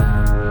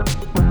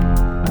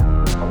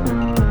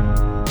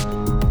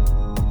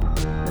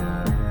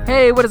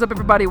Hey, what is up,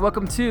 everybody?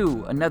 Welcome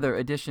to another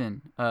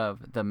edition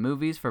of the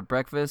Movies for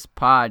Breakfast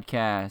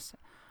podcast.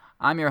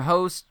 I'm your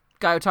host,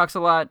 guy who talks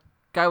a lot,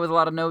 guy with a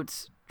lot of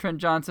notes, Trent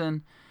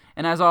Johnson.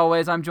 And as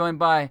always, I'm joined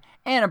by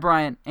Anna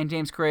Bryant and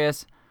James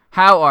Correas.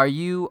 How are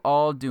you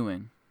all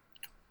doing?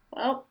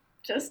 Well,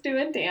 just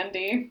doing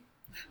dandy.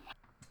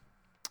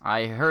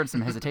 I heard some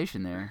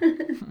hesitation there.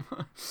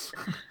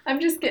 I'm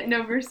just getting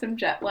over some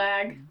jet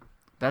lag.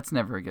 That's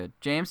never good.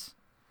 James,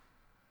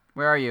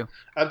 where are you?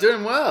 I'm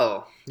doing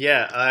well.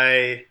 Yeah,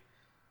 I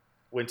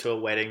went to a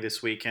wedding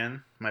this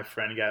weekend. My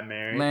friend got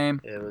married.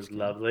 Lame. It was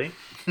lovely.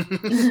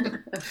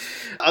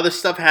 Other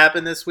stuff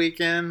happened this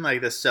weekend,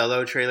 like the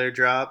Solo trailer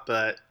drop,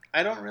 but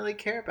I don't really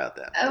care about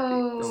that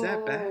movie. Is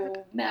that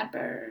bad? Mad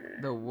Bird.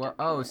 The what?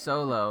 Oh,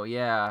 Solo.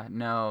 Yeah,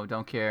 no,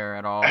 don't care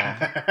at all.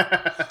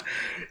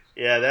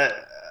 Yeah, that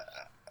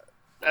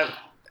I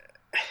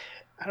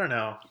don't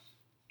know.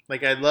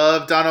 Like, I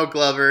love Donald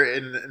Glover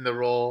in the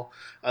role.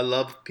 I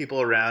love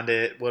people around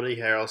it, Woody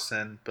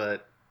Harrelson,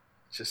 but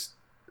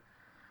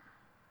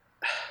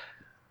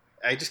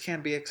I just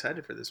can't be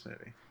excited for this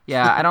movie.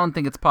 Yeah, I don't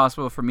think it's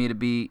possible for me to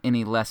be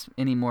any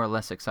more or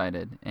less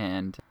excited.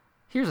 And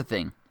here's the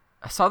thing.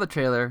 I saw the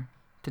trailer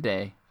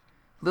today.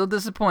 A little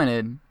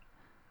disappointed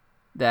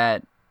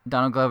that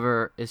Donald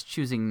Glover is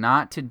choosing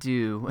not to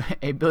do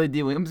a Billy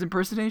Dee Williams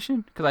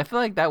impersonation, because I feel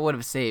like that would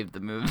have saved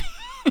the movie.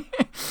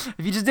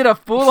 If you just did a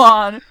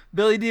full-on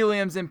Billy Dee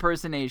Williams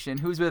impersonation.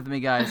 Who's with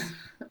me, guys?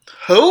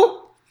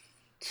 Who?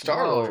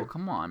 Star-Lord. Oh,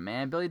 come on,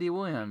 man. Billy Dee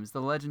Williams,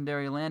 the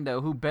legendary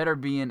Lando, who better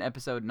be in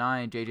Episode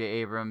 9, J.J.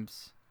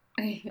 Abrams.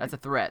 That's a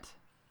threat.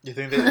 You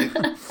think they're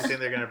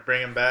going to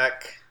bring him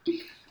back?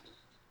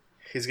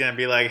 He's going to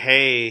be like,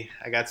 hey,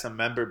 I got some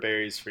member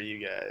berries for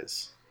you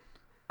guys.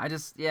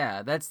 He's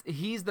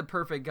the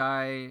perfect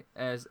guy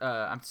as,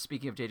 I'm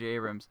speaking of J.J.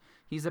 Abrams,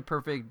 he's the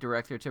perfect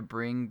director to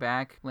bring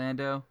back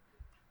Lando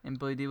and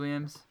Billy Dee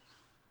Williams,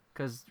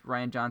 because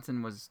Rian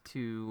Johnson was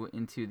too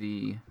into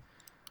the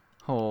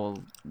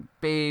whole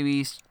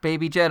baby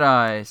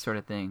Jedi sort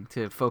of thing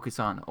to focus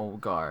on old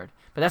guard.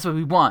 But that's what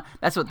we want.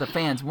 That's what the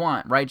fans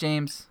want, right,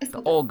 James? It's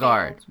the old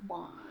guard.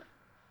 Want.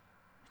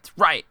 It's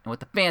right. And what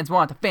the fans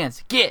want, the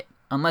fans get.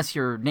 Unless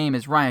your name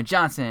is Rian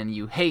Johnson and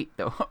you hate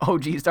the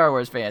OG Star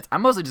Wars fans.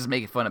 I'm mostly just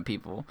making fun of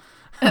people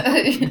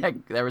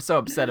that were so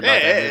upset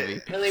about that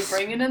movie. Really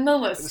bringing in the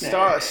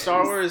listeners.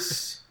 Star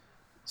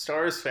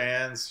Wars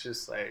fans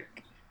just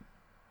like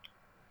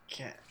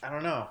can't. I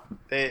don't know.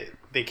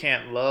 They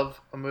can't love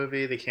a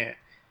movie. They can't.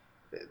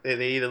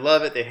 They either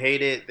love it, they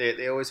hate it.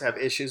 They always have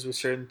issues with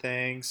certain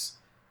things.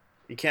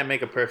 You can't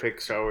make a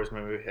perfect Star Wars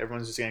movie.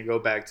 Everyone's just gonna go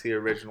back to the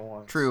original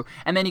ones. True.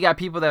 And then you got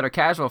people that are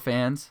casual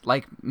fans,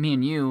 like me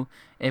and you.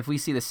 If we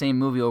see the same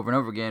movie over and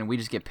over again, we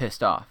just get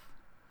pissed off.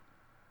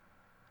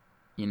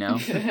 You know?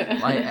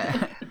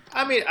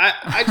 I mean,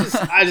 I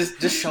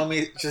just show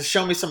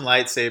me some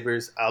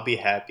lightsabers. I'll be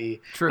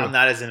happy. True. I'm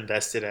not as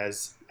invested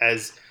as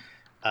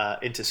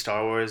into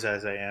Star Wars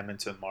as I am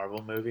into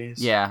Marvel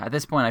movies. Yeah, at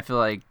this point, I feel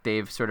like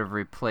they've sort of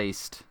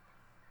replaced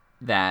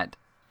that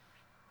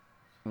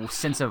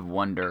sense of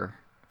wonder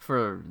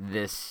for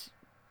this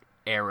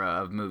era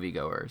of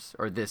moviegoers,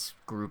 or this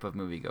group of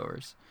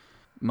moviegoers.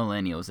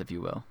 Millennials, if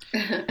you will.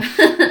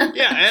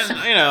 Yeah,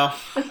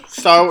 and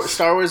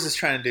Star Wars is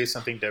trying to do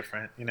something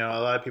different. A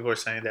lot of people are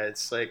saying that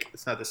it's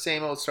not the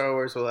same old Star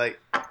Wars, but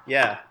like,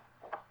 yeah,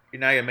 you're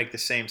not gonna make the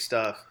same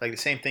stuff. Like, the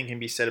same thing can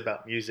be said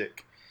about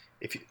music.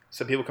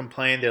 Some people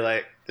complain, they're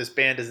like, this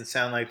band doesn't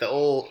sound like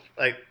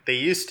like they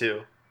used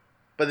to,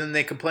 but then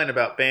they complain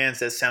about bands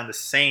that sound the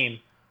same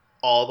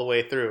all the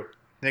way through.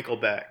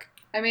 Nickelback.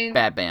 I mean,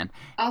 bad band.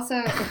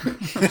 Also,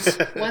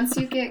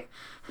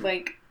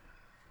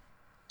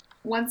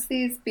 once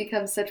these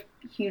become such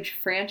huge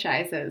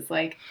franchises,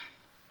 like,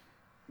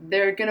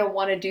 they're going to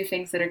want to do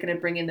things that are going to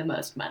bring in the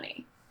most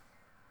money.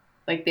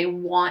 Like, they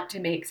want to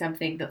make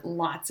something that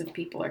lots of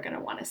people are going to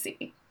want to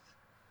see.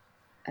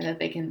 And that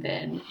they can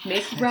then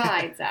make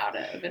rides out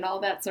of and all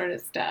that sort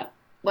of stuff.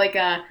 Like,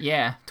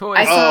 yeah, toys.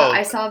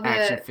 I saw the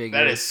action figures.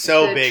 That is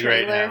so big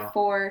right trailer now.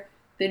 for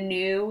the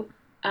new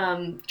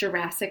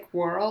Jurassic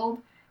World,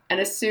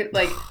 and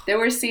there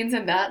were scenes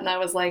in that, and I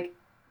was like,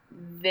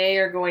 they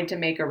are going to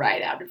make a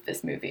ride out of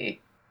this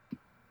movie.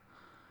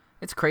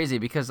 It's crazy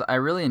because I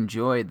really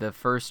enjoyed the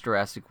first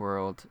Jurassic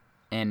World,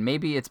 and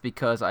maybe it's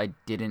because I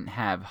didn't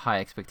have high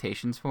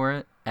expectations for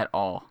it at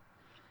all.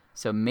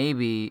 So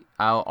maybe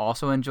I'll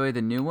also enjoy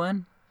the new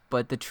one,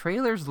 but the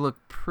trailers look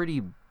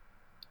pretty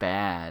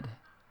bad.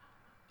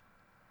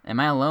 Am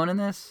I alone in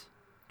this,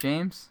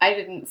 James? I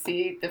didn't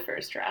see the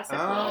first Jurassic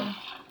World.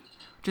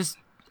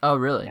 Oh,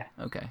 really? Yeah.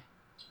 Okay.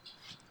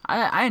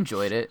 I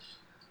enjoyed it.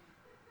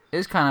 It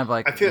was kind of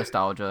like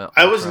nostalgia.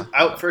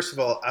 First of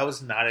all, I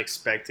was not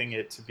expecting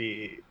it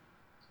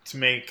to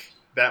make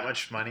that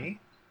much money.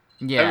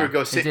 Yeah,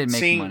 it did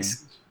make money.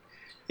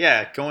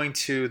 Yeah, going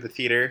to the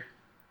theater,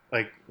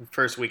 like,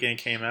 first weekend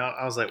it came out,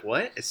 I was like,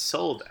 what? It's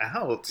sold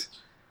out.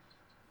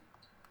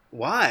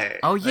 Why?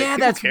 Oh, yeah, like,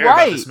 that's care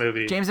right. About this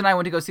movie. James and I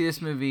went to go see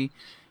this movie.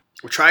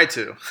 We tried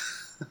to.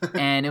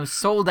 and it was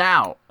sold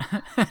out.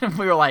 And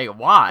we were like,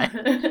 why?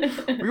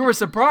 We were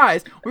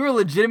surprised. We were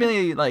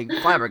legitimately like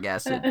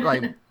flabbergasted.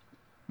 Like,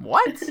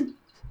 what?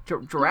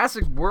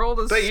 Jurassic World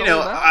is But sold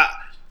out?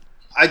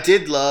 I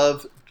did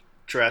love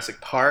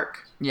Jurassic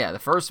Park. Yeah, the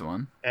first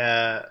one.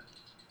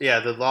 Yeah,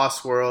 the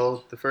Lost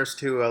World. The first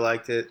two, I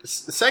liked it. The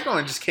second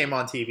one just came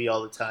on TV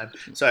all the time,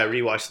 so I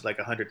rewatched it like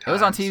 100 times. It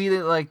was on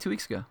TV like 2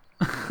 weeks ago.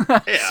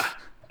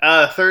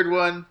 Yeah. Third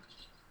one,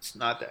 it's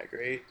not that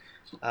great.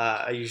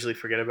 I usually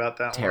forget about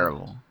that one.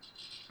 Terrible.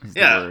 Is the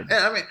Yeah, word.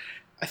 and I mean,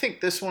 I think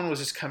this one was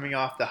just coming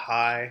off the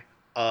high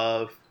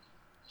of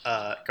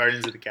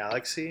Guardians of the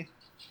Galaxy.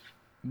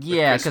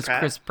 Yeah, Chris because Pratt.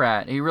 Chris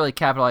Pratt. He really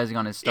capitalizing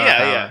on his star Yeah,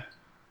 power. yeah.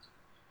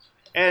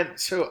 And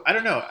so I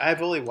don't know.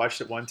 I've only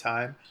watched it one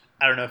time.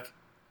 I don't know if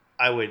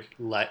I would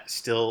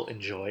still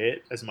enjoy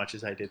it as much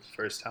as I did the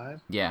first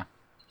time. Yeah.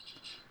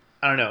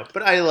 I don't know,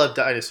 but I love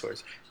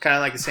dinosaurs. Kind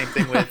of like the same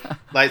thing with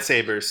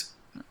lightsabers.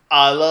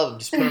 I love them.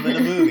 Just put them in the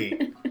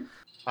movie.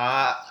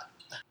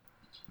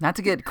 Not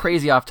to get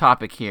crazy off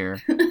topic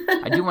here,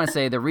 I do want to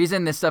say the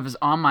reason this stuff is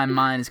on my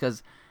mind is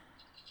because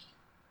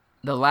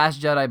The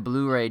Last Jedi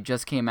Blu-ray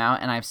just came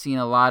out, and I've seen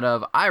a lot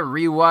of, I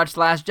rewatched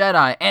Last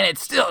Jedi, and it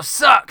still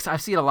sucks.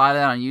 I've seen a lot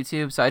of that on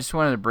YouTube, so I just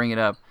wanted to bring it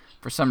up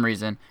for some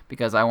reason,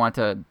 because I want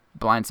to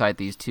blindside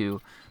these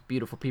two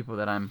beautiful people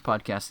that I'm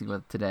podcasting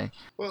with today.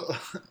 Well,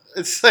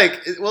 it's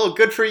like, well,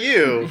 good for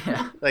you.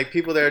 Yeah. Like,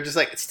 people that are just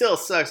like, it still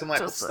sucks. I'm like,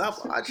 Still well, stop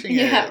sucks. watching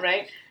it. Yeah,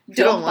 right. If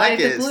you don't buy like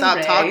the it, stop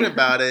Blu-ray. talking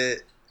about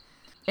it.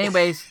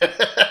 Anyways,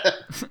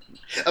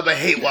 I'm gonna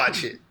hate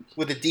watch it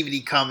with a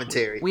DVD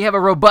commentary. we have a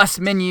robust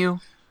menu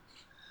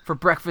for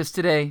breakfast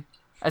today.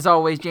 As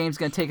always, James is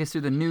going to take us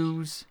through the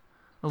news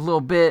a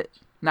little bit.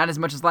 Not as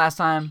much as last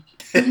time,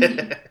 but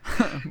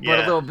a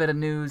little bit of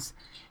news.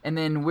 And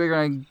then we're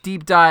going to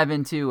deep dive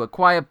into A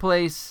Quiet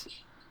Place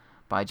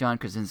by John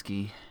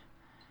Krasinski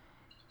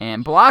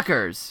and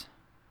Blockers.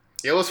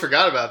 You almost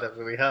forgot about that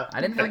movie, huh?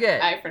 I didn't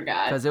forget I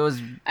forgot. because it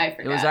was I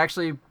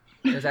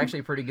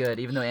actually pretty good,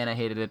 even though Anna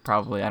hated it.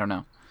 Probably, I don't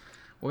know.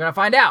 We're gonna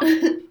find out.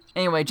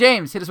 Anyway,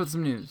 James, hit us with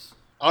some news.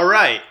 All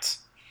right.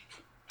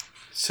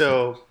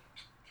 So,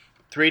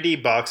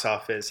 3D box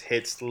office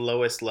hits the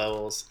lowest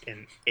levels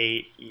in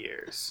 8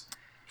 years.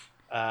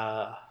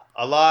 A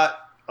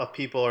lot of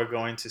people are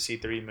going to see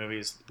 3D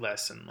movies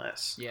less and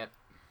less. Yep.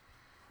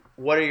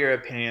 What are your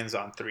opinions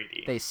on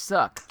 3D? They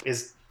suck.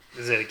 Is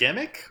it a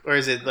gimmick or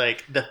is it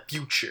like the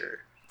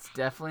future? It's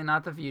definitely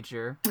not the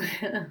future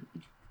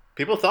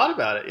People thought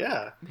about it,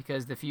 yeah.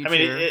 because the future I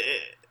mean,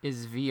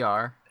 is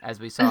VR, as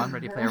we saw in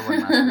Ready Player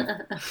One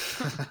last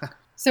week.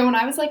 So when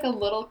I was like a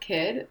little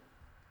kid,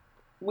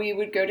 we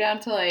would go down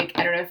to like,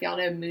 I don't know if y'all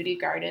know Moody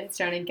Gardens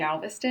down in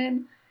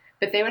Galveston,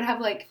 but they would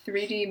have like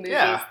 3D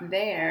movies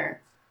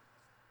there.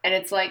 And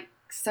it's like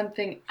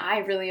something I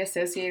really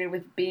associated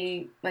with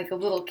being like a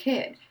little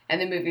kid.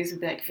 And the movies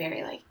would be like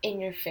very like in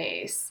your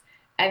face.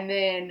 And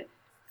then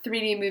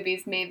 3D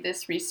movies made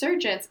this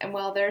resurgence. And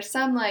while there's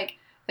some like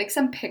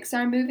some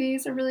Pixar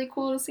movies are really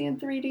cool to see in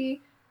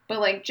 3D, but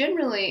like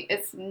generally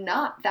it's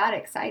not that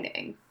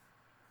exciting.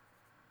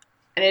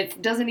 And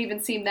it doesn't even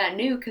seem that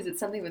new because it's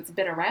something that's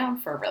been around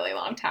for a really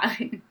long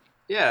time.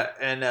 yeah,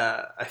 and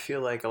I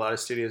feel like a lot of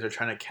studios are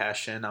trying to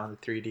cash in on the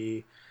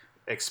 3D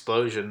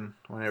explosion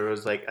whenever it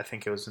was like, I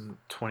think it was in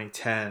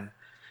 2010.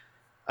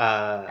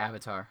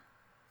 Avatar.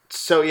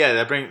 So yeah,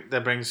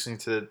 that brings me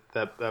to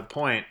that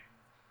point.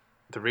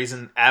 The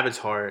reason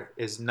Avatar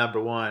is number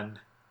one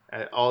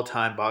at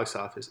all-time box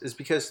office is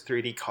because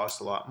 3D costs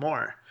a lot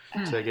more.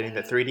 So they're getting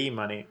the 3D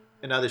money,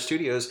 and other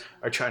studios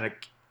are trying to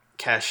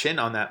cash in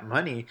on that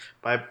money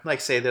by,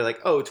 like, say they're like,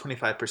 oh,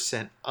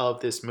 25%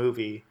 of this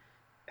movie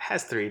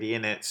has 3D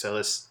in it, so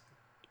let's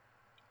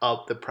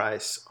up the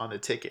price on the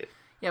ticket.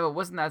 Yeah, but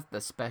wasn't that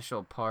the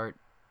special part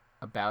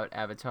about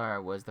Avatar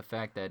was the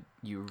fact that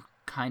you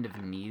kind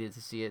of needed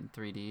to see it in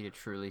 3D to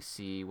truly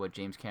see what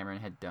James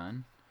Cameron had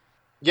done?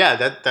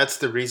 Yeah, that's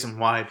the reason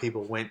why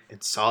people went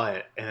and saw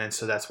it, and then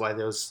so that's why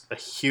there was a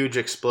huge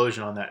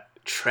explosion on that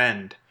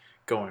trend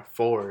going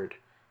forward.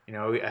 You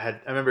know, I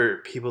remember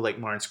people like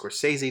Martin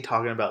Scorsese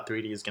talking about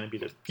 3D is going to be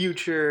the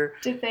future.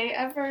 Did they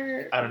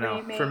ever? I don't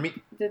know. For me,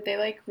 did they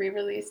like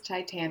re-release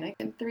Titanic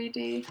in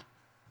 3D?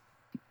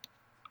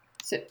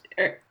 So,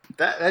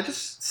 that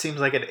just seems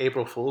like an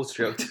April Fool's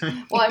joke to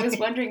me. well, I was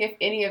wondering if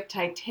any of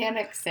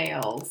Titanic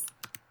sales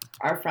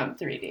are from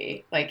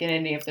 3D, like in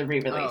any of the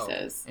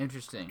re-releases. Oh,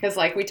 interesting. Because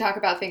like we talk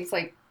about things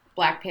like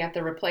Black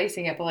Panther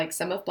replacing it, but like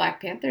some of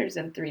Black Panther is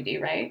in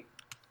 3D, right?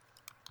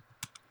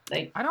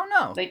 Like I don't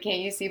know. Like, can't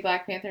you see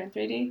Black Panther in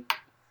 3D?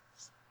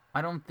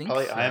 I don't think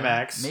Probably so.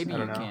 IMAX. Maybe I you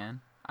don't know.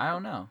 can. I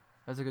don't know.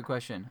 That's a good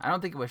question. I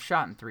don't think it was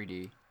shot in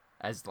 3D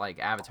as like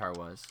Avatar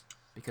was,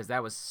 because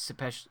that was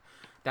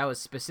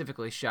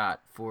specifically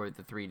shot for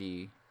the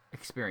 3D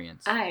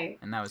experience.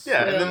 And that was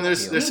Yeah, and then really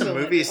there's appealing. some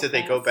Google it movies real that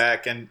they go fast,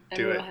 back and and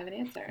do we it. don't have an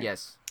answer.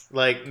 Yes.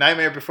 Like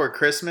Nightmare Before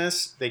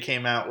Christmas, they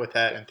came out with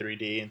that in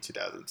 3D in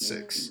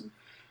 2006.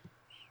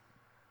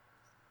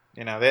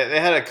 You know, they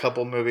had a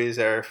couple movies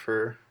there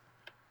for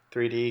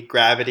 3D.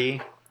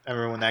 Gravity I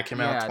remember when that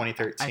came out in Yeah,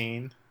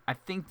 2013. I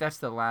think that's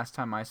the last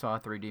time I saw a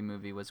 3D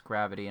movie was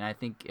Gravity, and I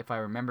think if I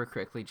remember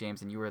correctly,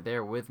 James, and you were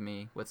there with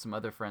me with some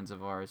other friends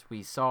of ours,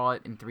 we saw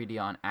it in 3D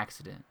on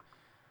accident.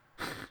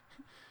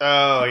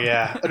 Oh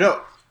yeah.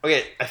 No.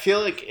 Okay. I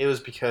feel like it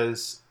was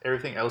because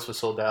everything else was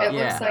sold out. It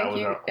Yeah. looks That like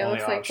was our It only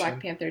looks like option.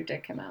 Black Panther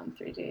did come out in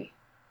 3D.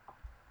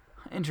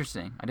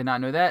 Interesting. I did not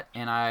know that,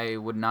 and I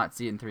would not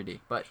see it in 3D.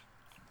 But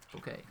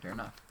okay, fair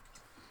enough.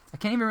 I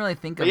can't even really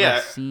think of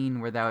a scene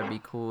where that would be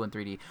cool in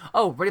 3D.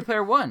 Oh, Ready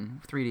Player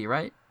One 3D,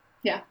 right?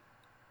 Yeah.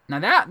 Now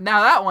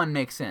that one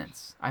makes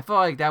sense. I feel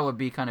like that would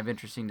be kind of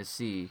interesting to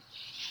see.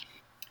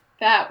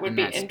 That would In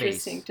be that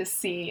interesting space. to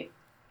see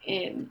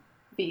in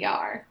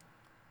VR.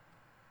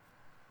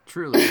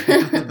 Truly,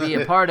 to be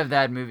a part of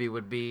that movie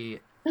would be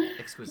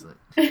exquisite.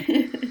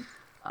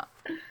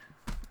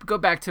 Go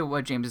back to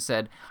what James has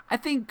said. I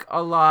think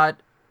a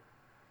lot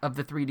of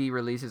the 3D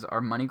releases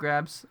are money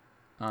grabs.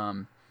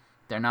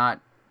 They're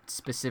not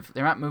specific.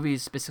 They're not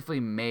movies specifically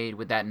made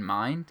with that in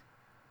mind,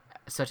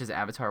 such as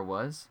Avatar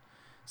was.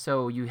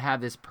 So you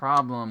have this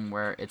problem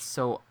where it's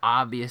so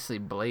obviously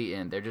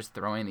blatant. They're just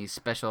throwing these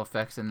special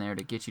effects in there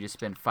to get you to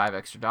spend $5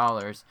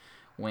 extra,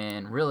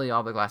 when really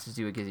all the glasses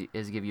do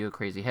is give you a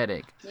crazy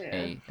headache.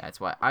 Yeah. That's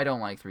why I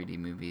don't like 3D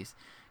movies,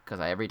 because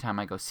every time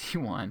I go see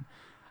one,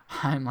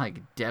 I'm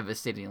like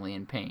devastatingly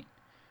in pain,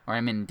 or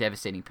I'm in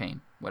devastating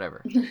pain,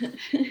 whatever.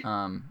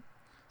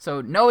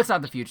 So no, it's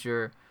not the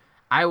future.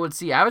 I would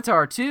see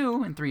Avatar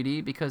 2 in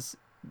 3D because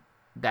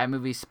that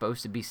movie's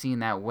supposed to be seen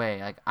that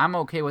way. Like, I'm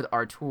okay with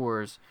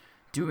arteurs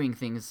doing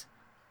things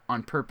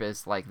on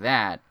purpose like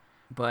that,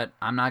 but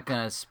I'm not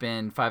gonna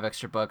spend $5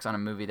 extra on a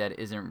movie that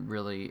isn't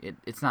really.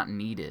 It's not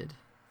needed.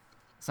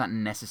 It's not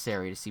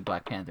necessary to see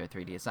Black Panther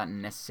 3D. It's not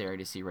necessary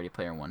to see Ready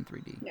Player One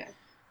 3D. Yeah.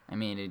 I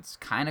mean, it's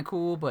kind of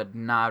cool, but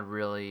not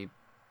really.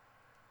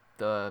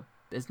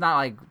 It's not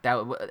like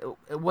that.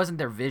 It wasn't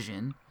their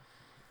vision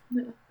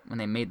when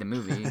they made the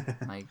movie.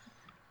 Like,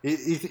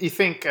 You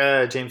think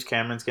James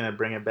Cameron's gonna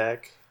bring it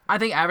back? I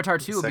think Avatar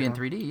 2 will be in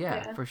Second 3D. Yeah,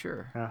 Yeah. for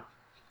sure. Yeah.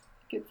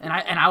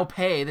 And I'll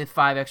pay the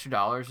 $5 extra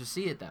to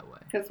see it that way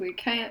Because we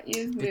can't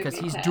use movie because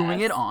he's pass. doing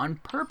it on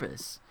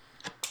purpose.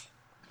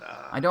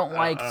 I don't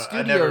like I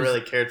studios. never really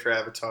cared for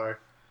Avatar.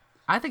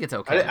 I think it's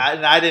okay.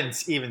 I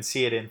didn't even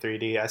see it in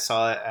 3D. I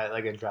saw it at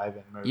like a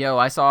drive-in movie. Yo,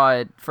 I saw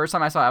it first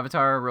time I saw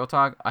Avatar. Real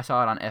talk, I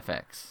saw it on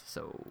FX.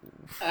 So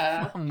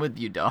I'm with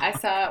you, dog. I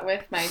saw it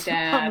with my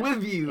dad I'm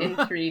with you. in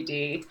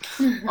 3D.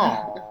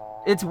 Aww.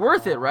 It's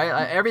worth it,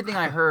 right? Everything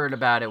I heard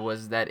about it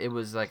was that it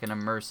was like an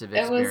immersive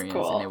It was experience,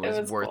 cool. and it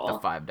was worth cool.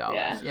 the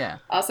 $5. Yeah.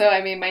 Also,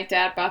 I mean, my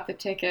dad bought the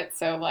ticket,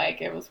 so like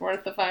it was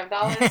worth the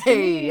 $5.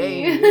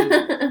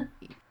 Hey.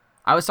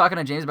 I was talking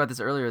to James about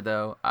this earlier,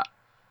 though.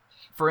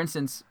 For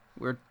instance,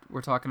 we're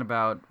talking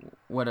about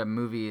what a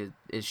movie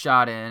is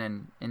shot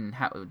in, and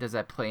how does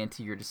that play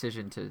into your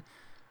decision to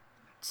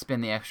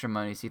spend the extra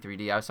money to see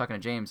 3D. I was talking to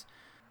James.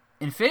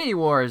 Infinity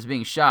War is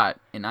being shot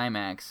in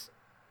IMAX,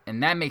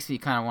 and that makes me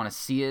kind of want to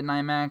see it in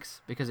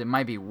IMAX because it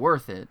might be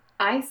worth it.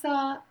 I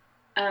saw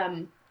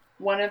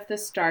one of the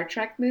Star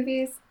Trek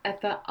movies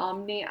at the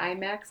Omni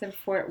IMAX in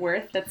Fort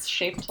Worth that's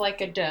shaped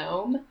like a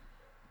dome.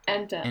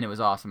 And it was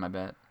awesome, I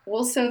bet.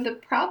 Well, so the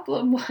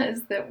problem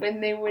was that when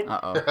they would,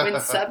 when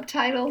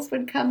subtitles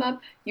would come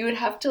up, you would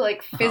have to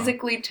like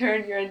physically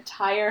turn your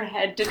entire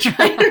head to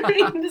try to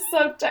read the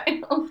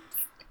subtitles.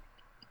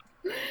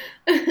 So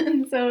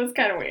it was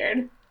kind of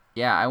weird.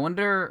 Yeah, I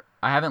wonder.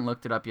 I haven't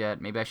looked it up yet.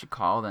 Maybe I should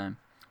call them.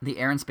 The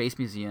Air and Space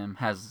Museum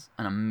has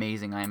an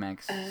amazing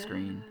IMAX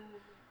screen.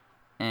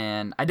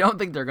 And I don't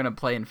think they're going to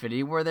play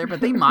Infinity War there, but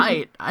they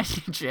might. I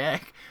should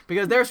check.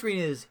 Because their screen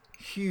is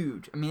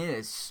huge. I mean, it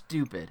is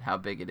stupid how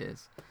big it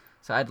is.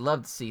 So I'd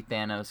love to see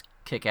Thanos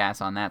kick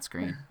ass on that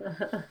screen.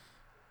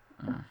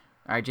 All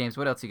right, James,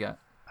 what else you got?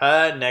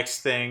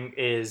 Next thing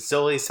is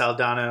Zoe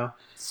Saldana.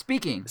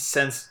 Speaking.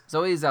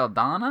 Zoe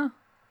Saldana?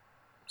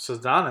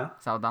 Saldana?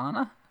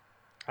 Saldana?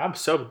 I'm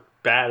so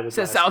bad with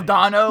says last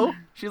Saldano. names.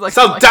 She's like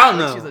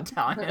Saldano. She's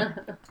Italian.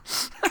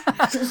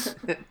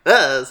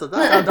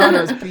 Saldana.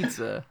 Saldano's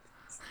pizza.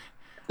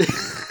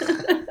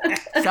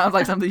 Sounds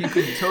like something you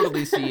could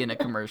totally see in a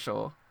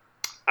commercial.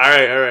 All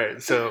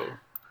right. So,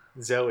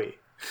 Zoe.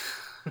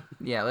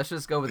 Yeah, let's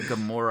just go with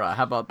Gamora.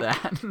 How about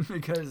that?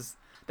 Because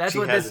that's She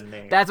what has this a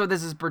name. that's what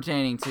this is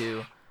pertaining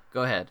to.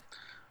 Go ahead.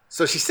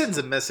 So she sends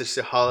a message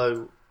to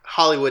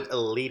Hollywood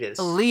elitists.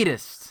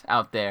 Elitists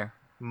out there.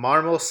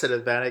 Marvel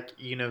Cinematic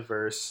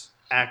Universe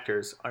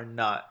actors are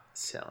not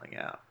selling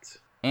out.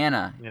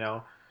 Anna, You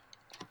know,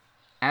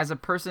 as a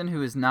person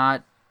who is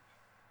not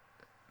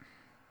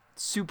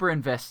super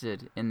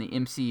invested in the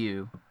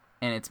MCU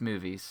and its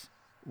movies,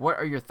 what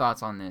are your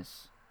thoughts on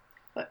this?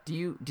 What?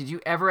 Did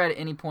you ever at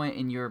any point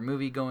in your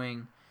movie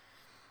going,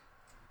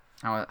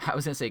 I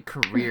was gonna say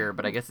career,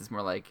 but I guess it's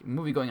more like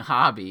movie going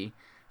hobby,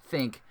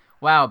 think,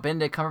 wow,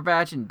 Benedict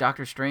Cumberbatch and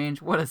Doctor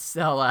Strange, what a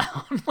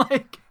sellout.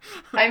 Like,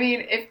 I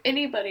mean, if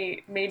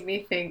anybody made me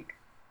think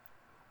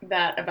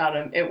that about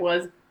him, it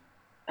was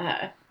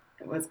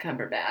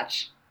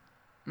Cumberbatch.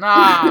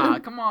 Nah,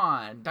 come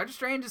on. Doctor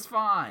Strange is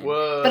fine.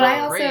 Whoa. But I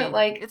also Great.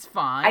 like It's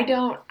fine. I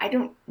don't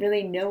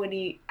really know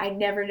I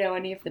never know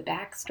any of the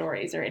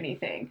backstories or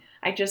anything.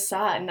 I just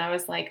saw it and I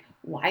was like,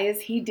 why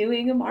is he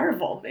doing a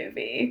Marvel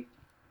movie?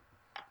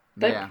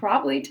 But Yeah,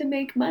 probably to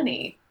make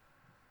money.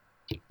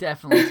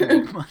 definitely to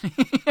make money.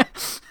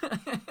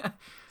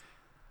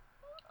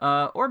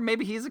 Or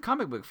maybe he's a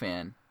comic book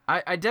fan.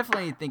 I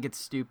definitely think it's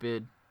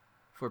stupid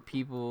for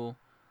people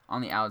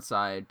on the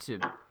outside to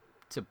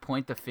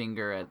point the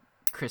finger at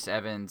Chris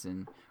Evans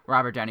and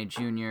Robert Downey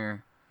Jr.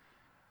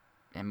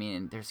 I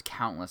mean, there's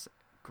countless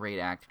great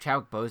actors.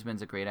 Chadwick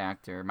Boseman's a great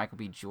actor. Michael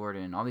B.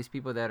 Jordan. All these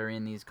people that are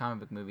in these comic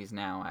book movies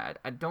now.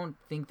 I don't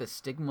think the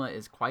stigma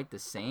is quite the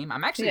same.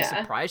 I'm actually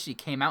surprised she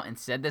came out and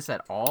said this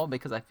at all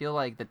because I feel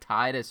like the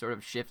tide has sort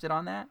of shifted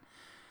on that.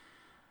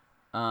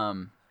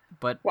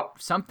 But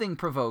something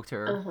provoked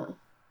her. Uh-huh.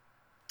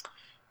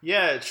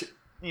 Yeah,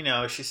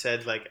 she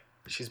said like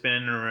she's been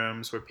in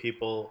rooms where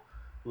people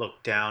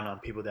look down on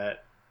people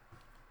that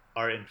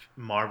are in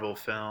Marvel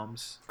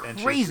films, and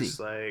Crazy. she's just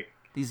like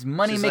These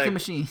money-making like-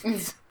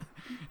 machines.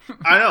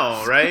 I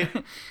know, right?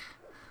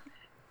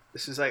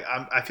 This is like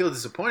I feel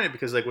disappointed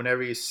because like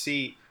whenever you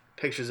see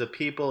pictures of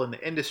people in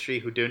the industry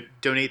who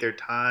donate their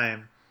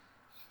time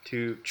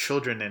to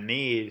children in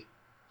need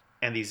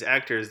and these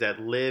actors that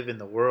live in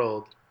the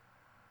world,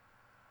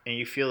 and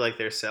you feel like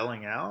they're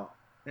selling out,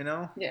 you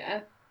know?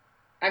 Yeah.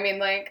 I mean,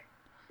 like,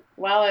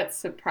 while it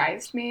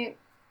surprised me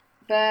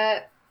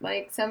that,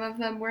 like, some of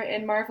them were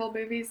in Marvel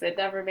movies, it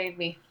never made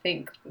me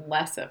think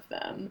less of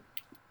them.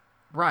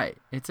 Right.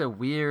 It's a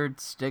weird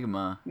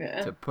stigma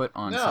to put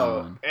on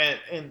someone.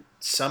 And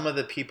some of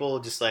the people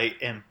just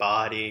like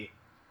embody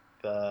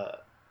the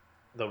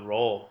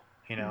role,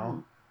 you know? Mm-hmm.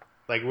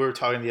 Like we were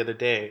talking the other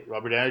day,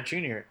 Robert Downey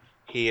Jr.,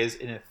 he is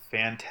in a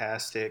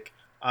fantastic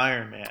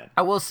Iron Man.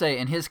 I will say,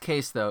 in his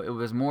case, though, it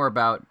was more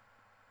about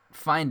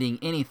finding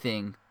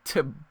anything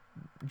to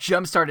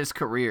jumpstart his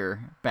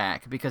career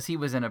back because he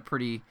was in a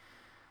pretty...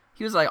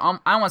 He was like, I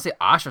don't want to say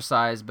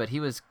ostracized, but he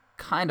was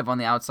kind of on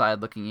the outside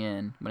looking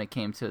in when it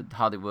came to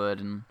Hollywood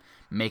and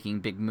making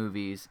big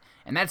movies.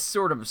 And that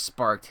sort of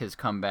sparked his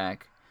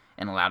comeback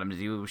and allowed him to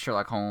do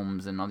Sherlock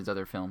Holmes and all these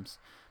other films.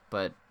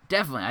 But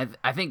definitely,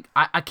 I think...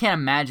 I can't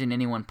imagine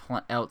anyone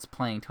else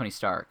playing Tony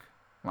Stark.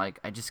 Like,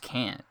 I just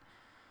can't.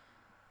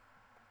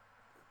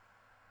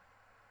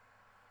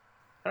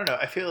 I don't know.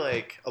 I feel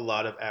like a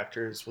lot of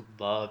actors would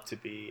love to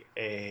be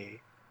a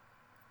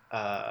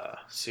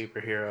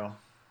superhero.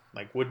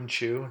 Like,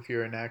 wouldn't you if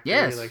you're an actor?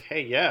 Yes. You're like,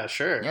 hey, yeah,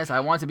 sure. Yes, I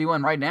want to be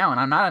one right now, and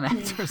I'm not an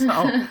actor,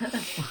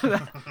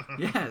 so...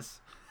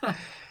 Yes.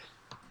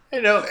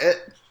 You know,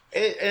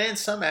 and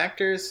some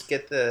actors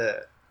get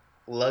the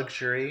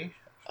luxury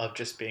of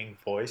just being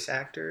voice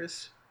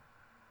actors.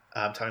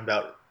 I'm talking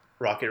about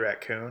Rocket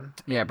Raccoon.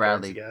 Yeah,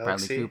 Bradley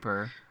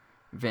Cooper,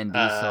 Vin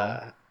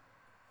Diesel.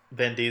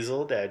 Vin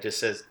Diesel that just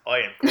says, I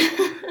am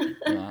Groot.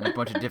 Yeah, and a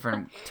bunch of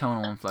different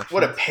tonal inflections.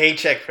 What a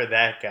paycheck for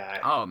that guy.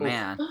 Oh,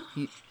 man.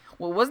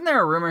 Well, wasn't there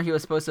a rumor he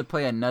was supposed to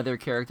play another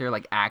character,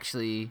 like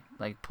actually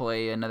like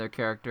play another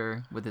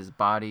character with his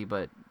body,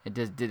 but it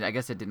just did. I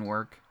guess it didn't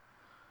work.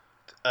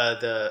 A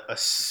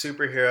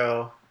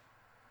superhero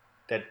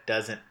that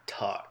doesn't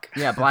talk.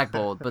 Yeah, Black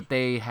Bolt, but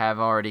they have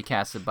already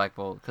casted Black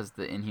Bolt because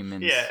the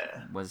Inhumans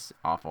was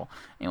awful.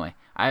 Anyway,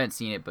 I haven't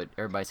seen it, but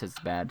everybody says it's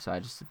bad, so I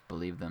just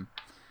believe them.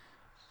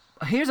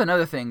 Here's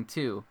another thing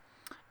too.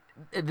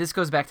 This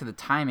goes back to the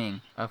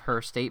timing of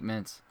her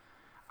statements.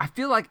 I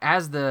feel like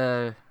as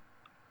the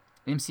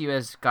MCU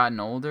has gotten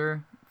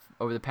older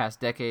over the past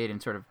decade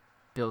and sort of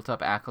built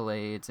up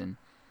accolades and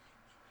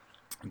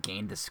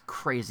gained this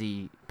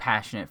crazy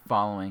passionate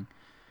following,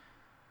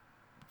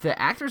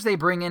 the actors they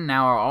bring in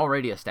now are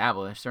already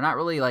established. They're not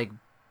really like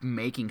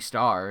making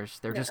stars.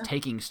 They're just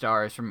taking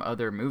stars from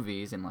other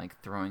movies and like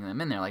throwing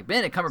them in there. Like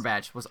Benedict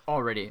Cumberbatch was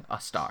already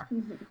a star.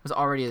 Was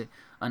already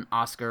an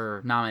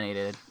Oscar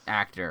nominated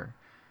actor.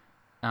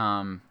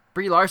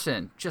 Brie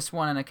Larson just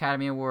won an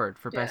Academy Award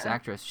for Best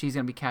Actress. She's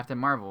gonna be Captain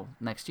Marvel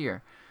next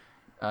year.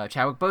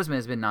 Chadwick Boseman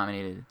has been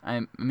nominated.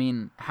 I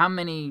mean, how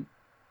many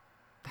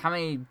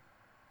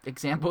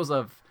examples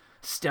of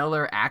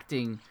stellar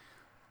acting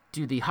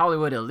do the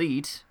Hollywood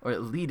elite or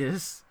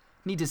elitists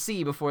need to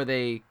see before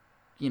they,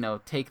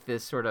 take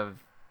this sort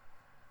of,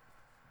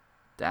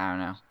 I don't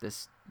know,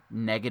 this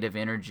negative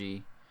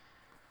energy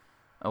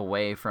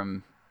away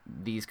from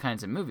these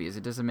kinds of movies?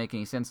 It doesn't make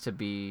any sense to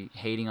be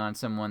hating on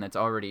someone that's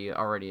already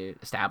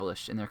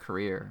established in their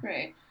career.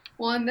 Right.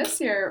 Well, and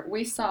this year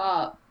we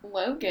saw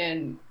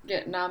Logan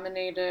get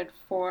nominated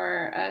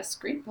for a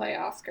screenplay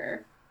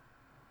Oscar.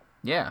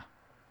 Yeah.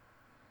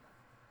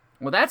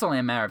 Well, that's only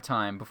a matter of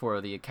time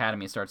before the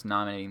Academy starts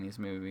nominating these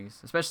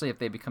movies, especially if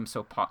they become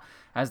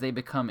as they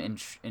become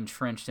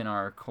entrenched in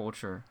our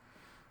culture.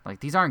 Like,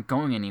 these aren't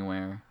going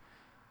anywhere.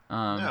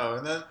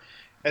 No,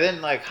 and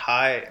then like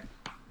high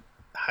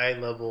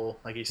level,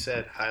 like you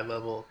said, high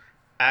level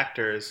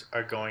actors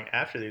are going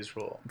after these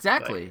roles.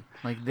 Exactly.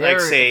 Like they're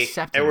say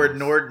accepting Edward this.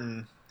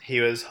 Norton he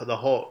was the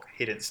Hulk.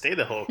 He didn't stay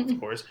the Hulk, of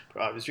course,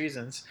 for obvious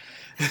reasons.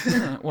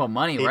 Well,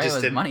 money, He right? It just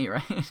was didn't- money,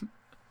 right?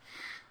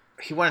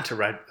 He wanted to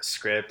write a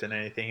script and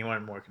anything. He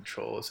wanted more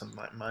control, some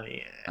like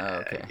money. Oh,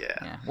 okay.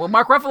 Yeah. Well,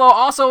 Mark Ruffalo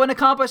also an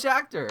accomplished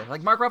actor.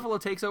 Like Mark Ruffalo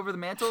takes over the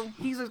mantle.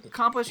 He's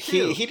accomplished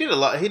too. He did a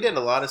lot. He did a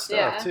lot of stuff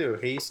Yeah. too.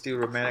 He used to do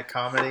romantic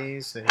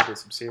comedies, and he did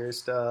some serious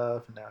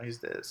stuff. And now he's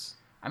this.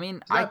 I mean,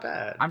 It's not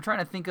bad. I'm trying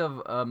to think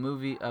of a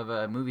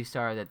movie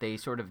star that they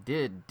sort of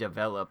did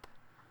develop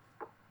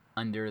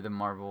under the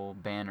Marvel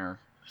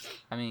banner.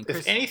 I mean,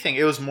 If anything,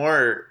 it was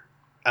more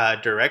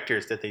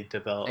directors that they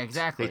developed.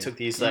 Exactly. They took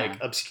these Yeah. like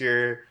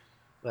obscure,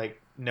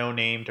 like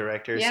no-name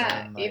directors.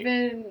 Yeah, and, like,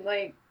 even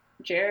like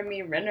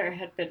Jeremy Renner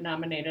had been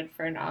nominated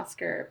for an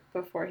Oscar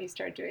before he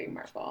started doing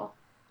Marvel.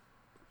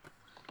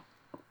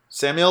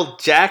 Samuel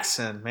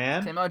Jackson,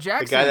 man. Samuel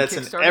Jackson, the guy that's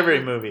in kickstarted every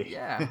it. movie.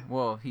 Yeah,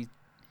 well, he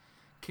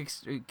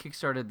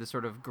kickstarted the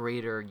sort of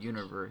greater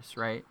universe,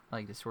 right?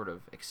 Like the sort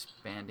of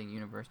expanding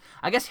universe.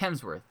 I guess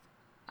Hemsworth.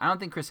 I don't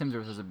think Chris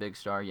Hemsworth was a big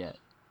star yet,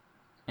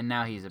 and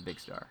now he's a big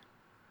star.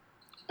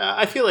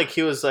 I feel like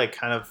he was like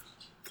kind of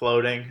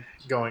floating,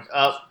 going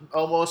up,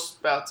 almost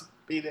about to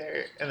be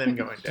there, and then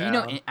going Do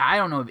down. you know? I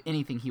don't know of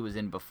anything he was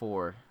in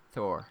before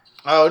Thor.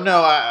 Oh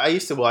no, I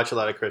used to watch a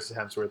lot of Chris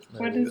Hemsworth movies.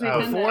 What has he I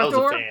was, done Before I was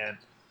Thor? a fan.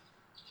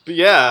 But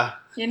yeah,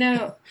 You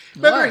know,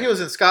 remember What? he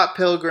was in Scott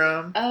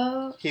Pilgrim.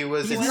 oh, He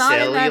was He's in not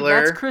in that.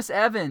 Cellular. That's Chris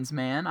Evans,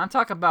 man. I'm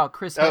talking about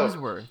Chris Oh.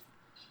 Hemsworth.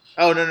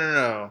 Oh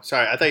no!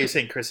 Sorry, I thought you were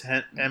saying Chris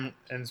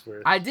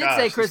Hemsworth. I did Gosh,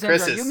 say Chris these Hemsworth.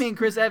 Chris's. You mean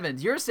Chris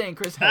Evans? You're saying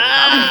Chris Hemsworth.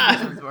 Ah! I'm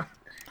saying Chris Hemsworth.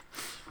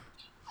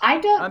 I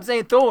don't. I'm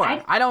saying Thor.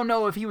 I- I don't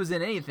know if he was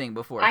in anything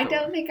before. I Thor.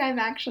 don't think I've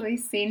actually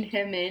seen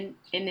him in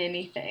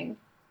anything.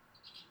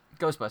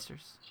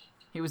 Ghostbusters.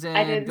 He was in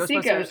I didn't see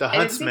Ghostbusters. Ghost. The I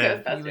didn't see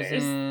Huntsman. He was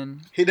Ghostbusters.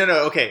 in.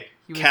 No. Okay,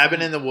 He was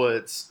Cabin in- in the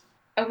Woods.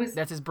 I was.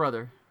 That's his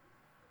brother.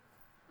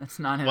 That's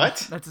not him.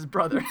 What? That's his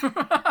brother.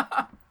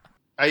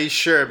 Are you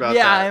sure about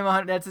yeah,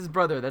 that? that's his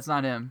brother. That's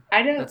not him.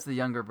 I don't. That's the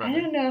younger I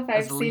brother. don't know if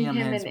That's I've seen Liam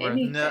him in Hemsworth.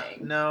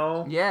 anything.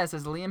 No. Yeah, it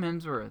says Liam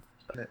Hemsworth.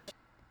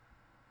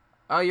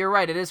 Oh, you're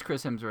right. It is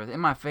Chris Hemsworth. In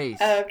my face.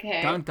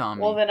 Okay. Dunked on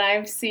me. Well, then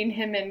I've seen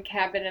him in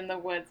Cabin in the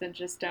Woods and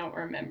just don't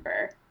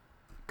remember.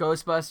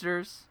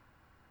 Ghostbusters.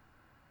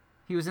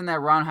 He was in that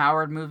Ron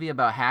Howard movie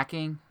about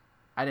hacking.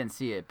 I didn't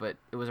see it, but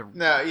it was a.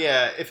 No.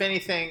 Yeah. If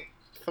anything,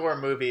 Thor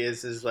movie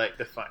is like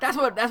the fun. That's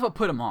what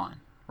put him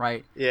on,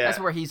 right? Yeah, That's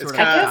where he it's sort of.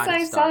 kinda- I Ah, guess got I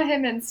his saw start.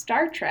 him in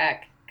Star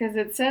Trek because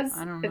it says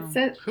I don't know. it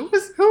says Who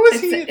was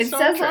he? in it Star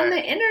says Trek? on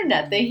the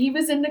internet that he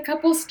was in a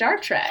couple Star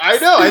Treks. I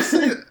know. I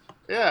see.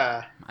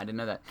 Yeah. I didn't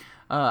know that.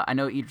 I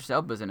know Idris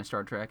Elba's in a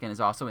Star Trek and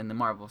is also in the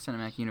Marvel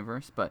Cinematic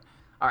Universe. But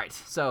all right.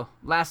 So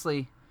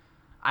lastly,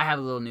 I have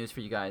a little news for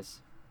you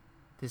guys.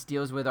 This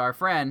deals with our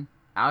friend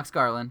Alex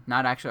Garland.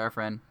 Not actually our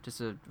friend, just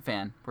a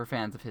fan. We're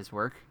fans of his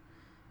work,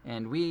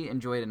 and we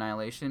enjoyed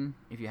Annihilation.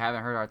 If you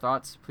haven't heard our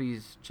thoughts,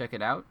 please check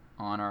it out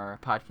on our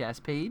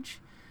podcast page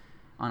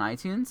on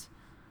iTunes.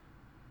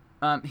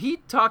 He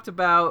talked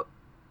about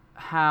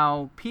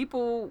how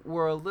people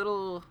were a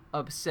little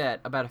upset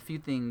about a few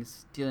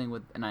things dealing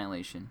with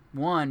Annihilation.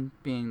 One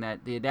being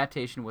that the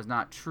adaptation was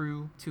not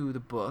true to the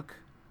book,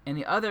 and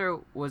the other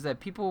was that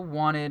people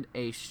wanted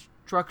a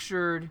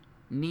structured,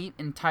 neat,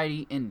 and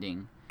tidy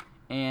ending.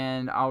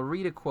 And I'll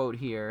read a quote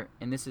here,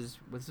 and this is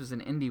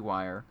an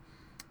IndieWire.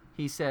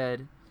 He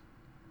said,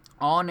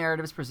 "All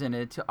narratives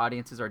presented to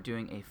audiences are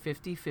doing a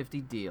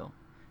 50-50 deal.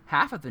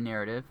 Half of the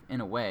narrative, in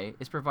a way,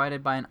 is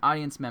provided by an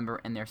audience member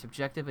and their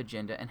subjective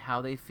agenda and how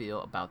they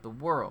feel about the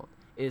world.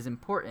 It is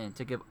important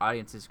to give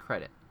audiences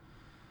credit."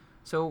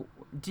 So,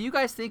 do you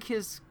guys think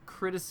his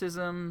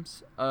criticism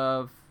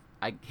of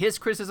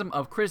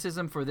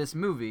criticism for this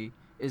movie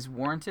is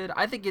warranted?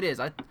 I think it is.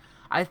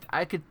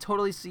 I could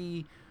totally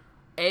see.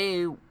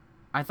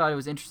 I thought it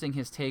was interesting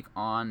his take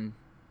on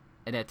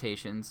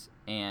adaptations,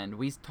 and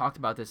we talked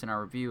about this in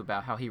our review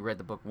about how he read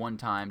the book one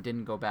time,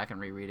 didn't go back and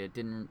reread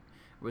it,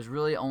 was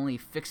really only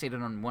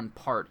fixated on one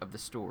part of the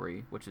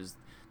story, which is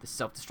the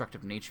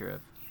self-destructive nature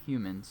of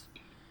humans.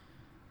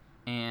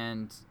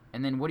 And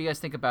then what do you guys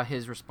think about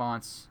his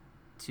response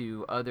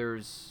to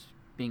others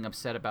being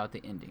upset about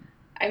the ending?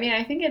 I mean,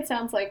 I think it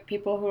sounds like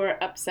people who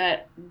are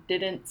upset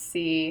didn't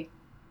see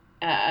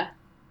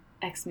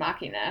Ex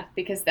Machina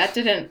because that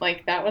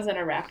wasn't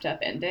a wrapped up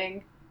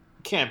ending.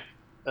 Can't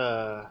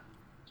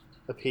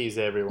appease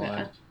everyone,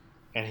 Yeah.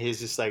 and he's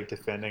just like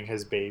defending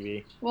his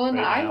baby. Well, and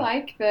Right I now.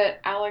 like that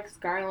Alex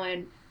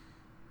Garland.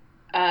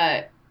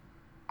 I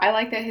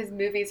like that his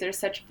movies are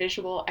such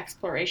visual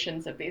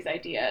explorations of these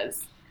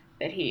ideas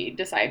that he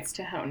decides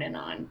to hone in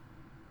on.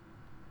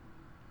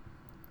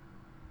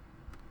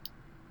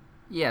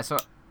 Yeah, so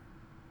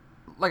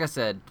like I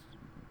said,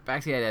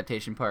 back to the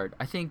adaptation part,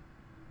 I think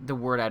the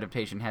word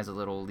adaptation has a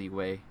little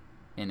leeway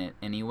in it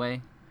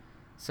anyway.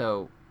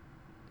 So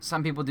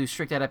some people do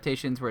strict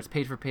adaptations where it's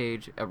page for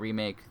page, a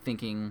remake,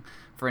 thinking,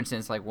 for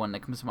instance, like one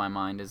that comes to my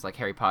mind is like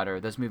Harry Potter.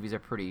 Those movies are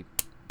pretty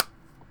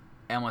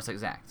almost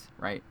exact,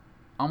 right?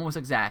 Almost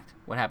exact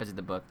what happens in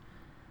the book.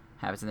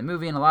 happens in the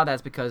movie, and a lot of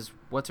that's because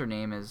what's her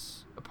name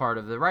is a part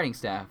of the writing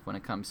staff when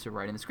it comes to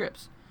writing the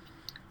scripts.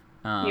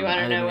 You want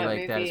to know what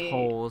like that movie is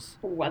holes.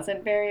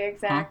 wasn't very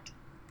exact?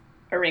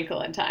 Huh? A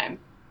Wrinkle in Time.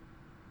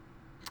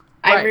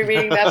 Right. I'm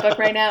rereading that book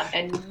right now,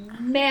 and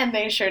man,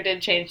 they sure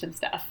did change some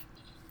stuff.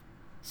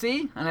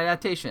 See, an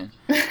adaptation.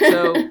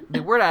 So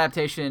the word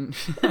adaptation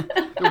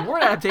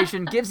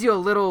gives you a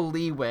little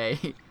leeway.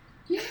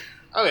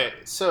 Okay,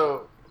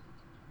 so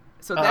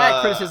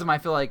that criticism, I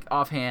feel like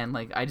offhand,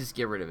 like I just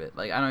get rid of it.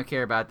 Like I don't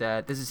care about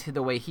that. This is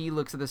the way he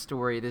looks at the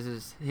story. This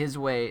is his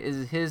way. This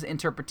is his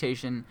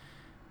interpretation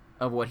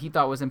of what he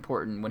thought was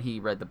important when he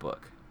read the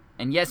book.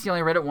 And yes, he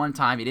only read it one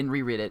time. He didn't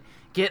reread it.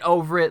 Get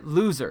over it,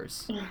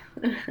 losers.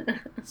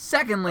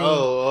 Secondly,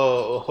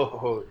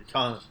 you're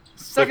calling book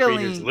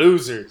secondly, readers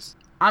losers.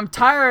 I'm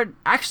tired.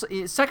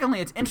 Actually, secondly,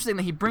 it's interesting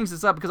that he brings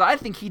this up because I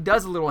think he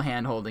does a little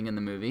hand-holding in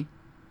the movie.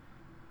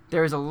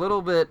 There's a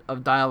little bit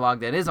of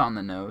dialogue that is on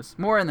the nose,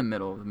 more in the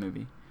middle of the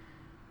movie.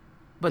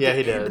 But yeah,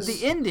 he does.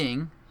 The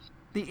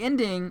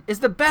ending is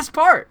the best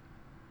part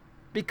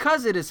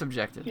because it is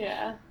subjective.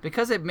 Yeah.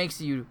 Because it makes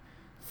you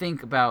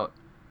think about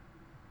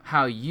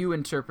how you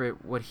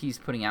interpret what he's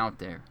putting out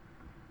there.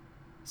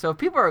 So if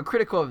people are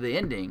critical of the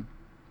ending,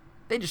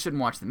 they just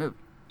shouldn't watch the movie.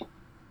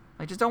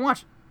 Like, just don't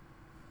watch it.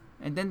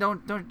 And then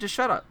don't just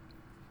shut up.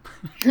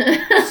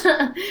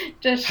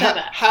 Just shut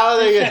up. How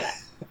do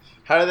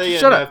they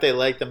Shut know up. if they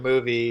like the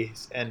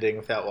movie's ending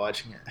without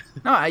watching it?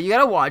 No, you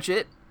gotta watch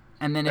it,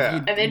 and then if Yeah.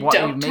 you, And then you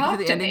don't make it talk to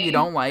the to ending, me. you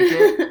don't like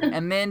it,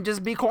 and then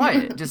just be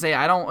quiet. Just say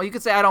I don't. Or you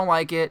could say I don't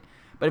like it,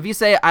 but if you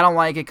say I don't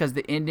like it because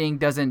the ending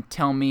doesn't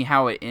tell me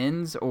how it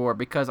ends, or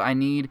because I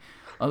need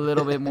a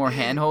little bit more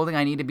hand holding,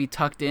 I need to be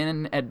tucked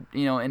in at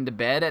into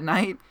bed at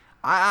night.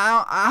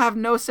 I have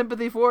no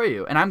sympathy for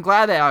you, and I'm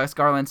glad that Alex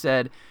Garland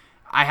said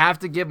I have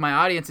to give my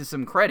audiences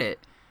some credit,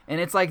 and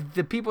it's like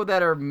the people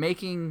that are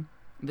making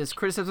this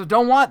criticism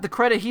don't want the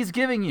credit he's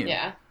giving you.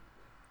 Yeah.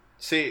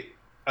 See,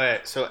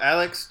 alright, so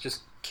Alex,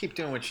 just keep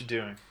doing what you're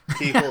doing.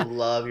 People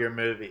love your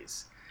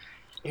movies.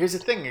 Here's the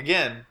thing,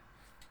 again,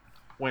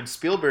 when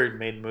Spielberg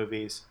made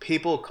movies,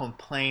 people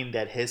complained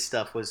that his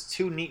stuff was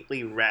too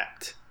neatly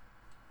wrapped.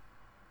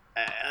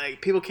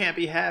 Like, people can't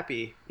be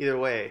happy either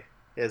way.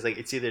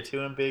 It's either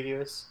too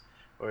ambiguous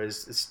or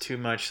it's too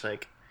much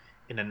like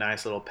in a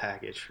nice little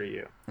package for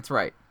you. That's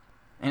right.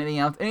 Anything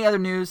else? Any other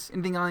news?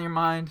 Anything on your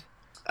mind?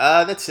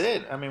 That's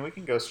it. I mean, we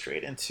can go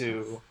straight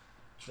into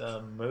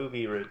the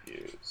movie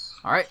reviews.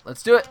 All right,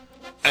 let's do it.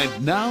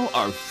 And now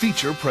our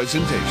feature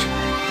presentation.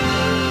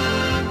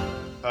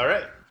 All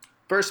right.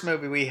 First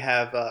movie we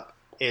have up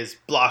is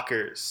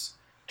Blockers,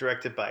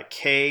 directed by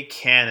Kay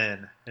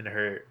Cannon and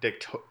her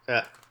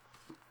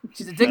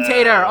She's a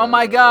dictator. Oh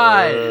my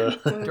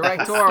god.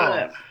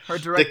 Directorial. Her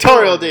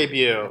directorial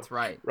debut. That's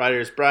right.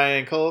 Writers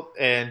Brian Culp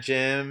and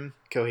Jim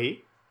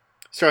Cohee.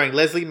 Starring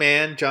Leslie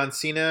Mann, John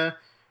Cena,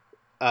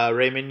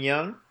 Raymond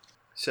Young.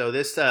 So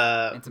this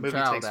And some movie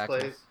child takes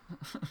actors. place.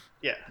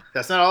 Yeah,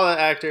 that's not all the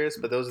actors,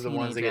 but those are the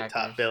ones that Teenage get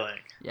top actors. billing.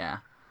 Yeah.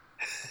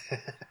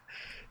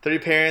 3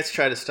 parents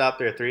try to stop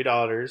their 3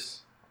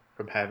 daughters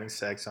from having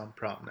sex on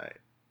prom night.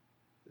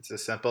 It's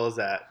as simple as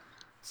that.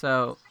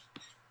 So,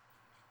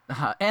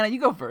 Anna, you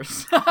go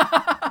first.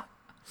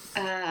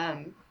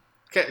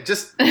 Okay,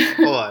 just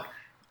hold on.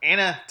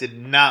 Anna did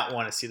not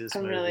want to see this I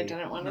movie. really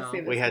didn't want to No. see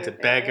this We had to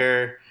movie. beg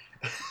her.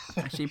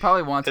 She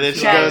probably wants And then to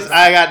she see goes, it.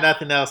 I got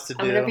nothing else to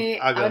do. I'm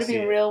gonna be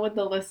it. real with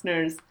the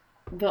listeners.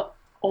 The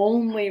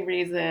only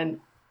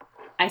reason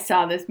I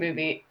saw this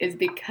movie is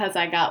because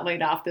I got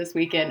laid off this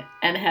weekend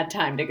and had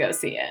time to go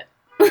see it.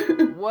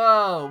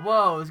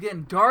 Whoa, it's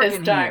getting dark It's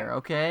in dark. here,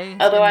 okay?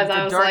 It's Otherwise, getting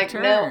I a was dark like,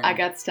 turn. no, I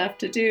got stuff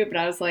to do. But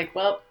I was like,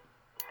 well,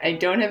 I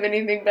don't have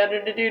anything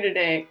better to do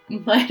today.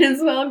 Might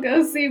as well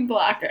go see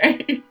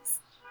Blockers.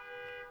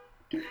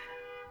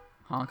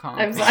 Honk, honk.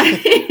 I'm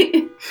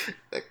sorry.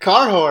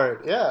 Car horn,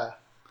 yeah.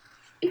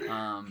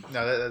 Um,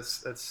 No,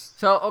 that's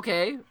so,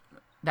 okay,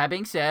 that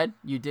being said,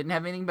 you didn't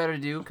have anything better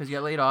to do because you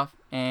got laid off,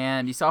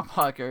 and you saw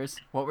Blockers.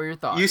 What were your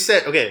thoughts? you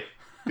said okay.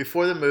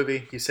 Before the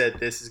movie, you said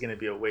this is going to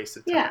be a waste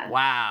of time. Yeah.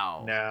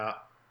 Wow. No,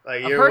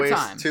 like Of you're her waste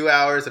time. 2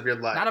 hours of your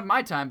life. Not of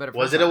my time, but of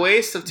Was her it a time.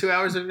 waste of 2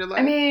 hours of your life?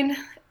 I mean,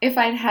 if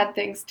I'd had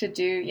things to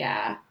do,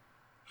 yeah.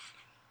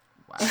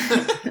 Wow.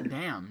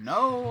 Damn,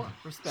 no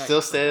respect.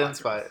 Still for standing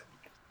Blockers. by it.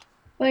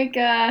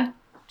 Like,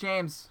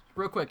 James,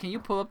 real quick, can you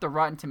pull up the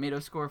Rotten Tomato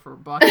score for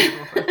Blockers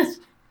real fast?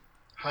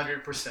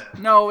 100%.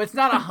 No, it's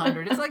not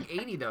 100. It's like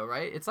 80 though,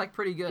 right? It's like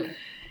pretty good.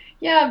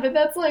 yeah, but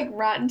that's like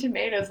Rotten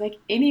Tomatoes. Like,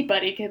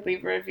 anybody could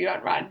leave a review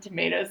on Rotten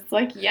Tomatoes. It's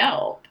like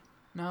Yelp.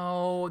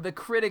 No, the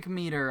critic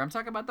meter. I'm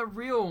talking about the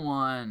real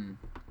one.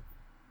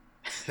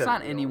 It's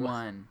not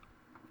anyone.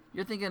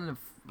 You're thinking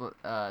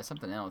of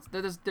something else.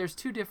 There's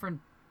 2 different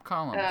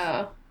columns.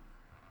 Oh.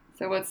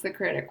 So what's the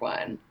critic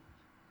one?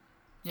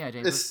 Yeah,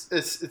 James.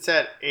 It's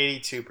at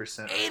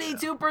 82%.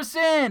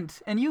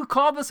 82%, and you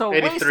called this a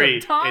waste 83,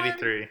 of time.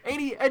 83.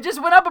 80. It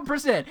just went up a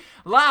percent.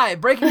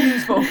 Live breaking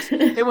news, folks.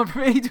 It went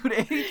from 82 to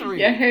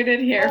 83. You heard it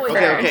here Holy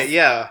first. Okay,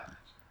 yeah.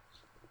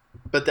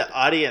 But the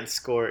audience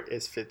score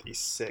is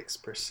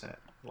 56%.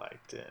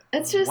 liked it.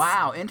 It's just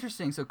Wow,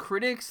 interesting. So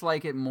critics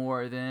like it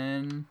more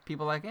than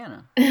people like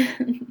Anna.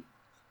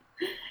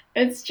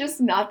 it's just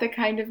not the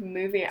kind of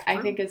movie I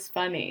true. think is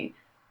funny.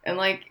 And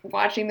like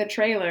watching the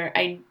trailer,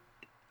 I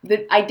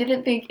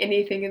didn't think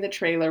anything in the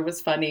trailer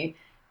was funny,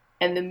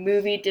 and the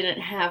movie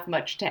didn't have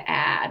much to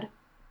add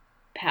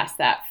past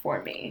that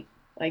for me.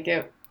 Like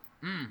it,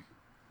 Mm.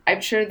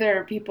 I'm sure there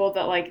are people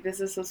that like this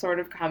is the sort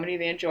of comedy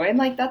they enjoy, and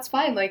like that's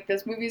fine. Like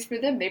this movie's for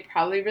them. They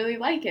probably really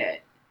like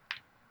it.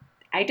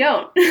 I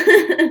don't.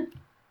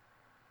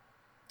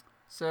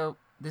 So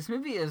this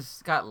movie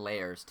has got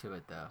layers to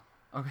it, though.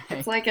 Okay.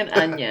 It's like an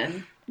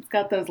onion. It's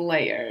got those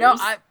layers. No,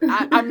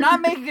 I'm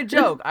not making a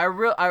joke. I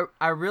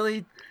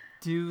really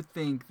do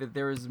think that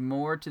there is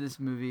more to this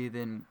movie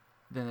than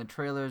the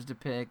trailers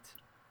depict,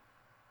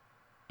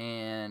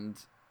 and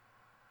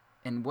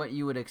what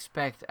you would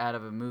expect out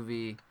of a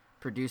movie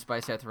produced by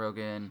Seth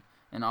Rogen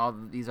and all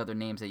these other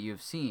names that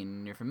you've seen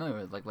and you're familiar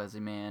with, like Leslie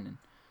Mann.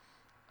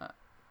 And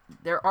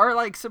there are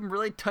like some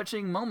really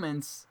touching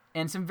moments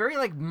and some very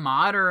like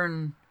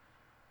modern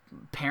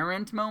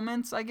parent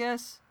moments, I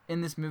guess,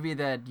 in this movie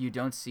that you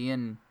don't see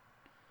on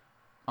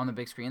the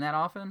big screen that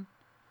often.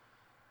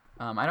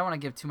 I don't want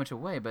to give too much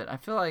away, but I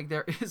feel like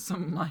there is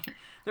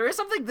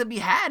something to be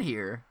had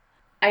here.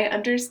 I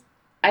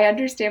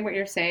understand what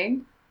you're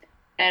saying,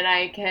 and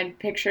I can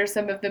picture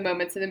some of the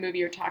moments in the movie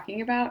you're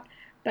talking about,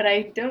 but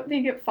I don't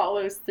think it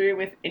follows through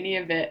with any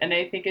of it, and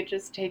I think it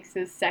just takes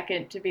a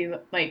second to be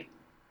like,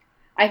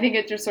 I think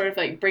it just sort of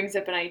like brings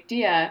up an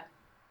idea,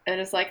 and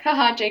it's like,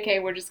 haha,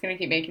 JK, we're just gonna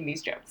keep making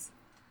these jokes.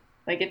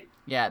 Like it.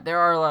 Yeah, there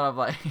are a lot of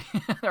like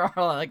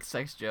like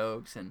sex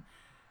jokes and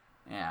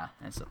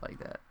stuff like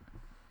that.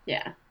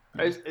 Yeah.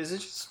 Is it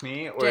just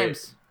me, or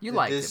James, you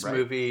liked this it, right?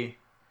 movie?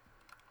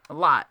 A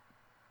lot.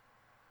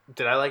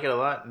 Did I like it a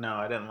lot? No,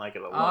 I didn't like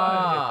it a lot.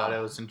 I thought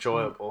it was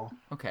enjoyable.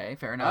 Okay,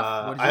 fair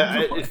enough. What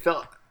did you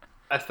enjoy?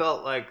 I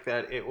felt like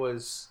that it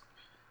was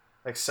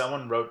like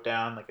someone wrote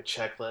down like a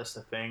checklist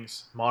of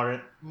things,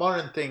 modern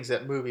things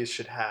that movies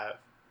should have.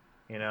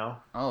 You know?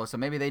 Oh, so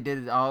maybe they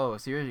did. Oh,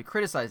 so you're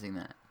criticizing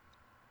that.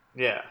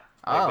 Yeah.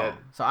 Oh, that.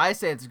 so I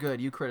say it's good.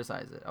 You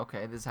criticize it.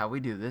 Okay, this is how we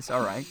do this.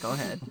 All right, go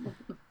ahead.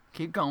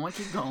 Keep going.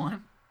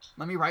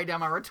 Let me write down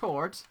my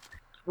retorts.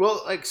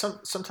 Well, like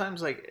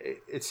sometimes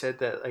like it said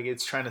that like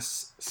it's trying to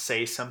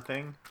say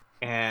something,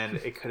 and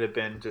it could have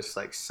been just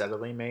like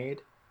subtly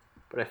made,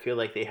 but I feel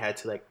like they had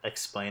to like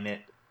explain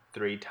it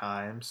 3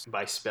 times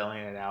by spelling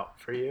it out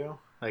for you,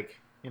 like,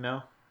 you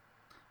know.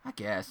 I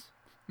guess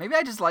maybe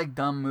I just like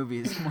dumb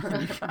movies more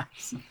than you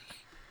guys.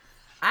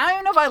 I don't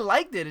even know if I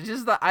liked it. It's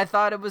just that I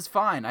thought it was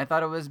fine. I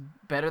thought it was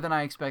better than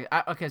I expected.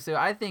 Okay, so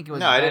I think it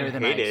was better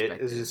than I expected. No, I didn't hate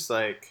it. It's just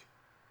like...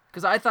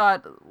 Because I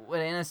thought what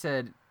Anna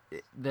said,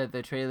 that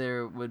the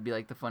trailer would be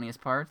like the funniest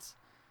parts.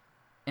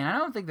 And I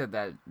don't think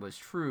that was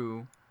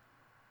true.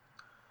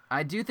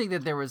 I do think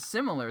that there was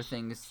similar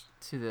things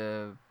to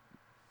the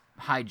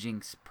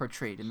hijinks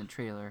portrayed in the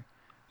trailer.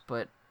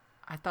 But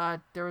I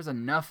thought there was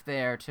enough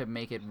there to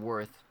make it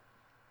worth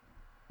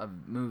a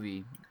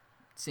movie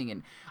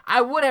singing.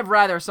 I would have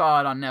rather saw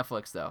it on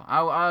Netflix, though.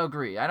 I'll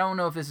agree. I don't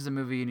know if this is a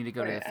movie you need to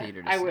go to the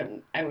theater to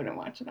see. I wouldn't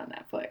watch it on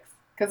Netflix.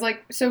 Because,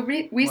 like, so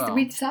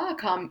we saw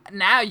a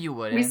Now you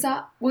wouldn't. We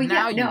saw... Well,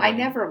 yeah, no, I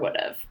never would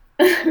have.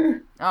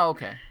 Oh,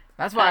 okay.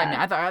 That's what I mean.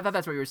 I thought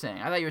that's what you were saying.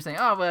 I thought you were saying,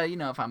 oh, well, you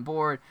know, if I'm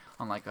bored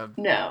on, like,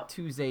 a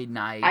Tuesday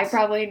night... I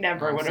probably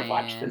never would have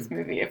watched this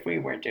movie if we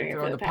weren't doing it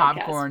for the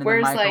podcast. Popcorn in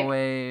the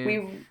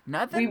microwave.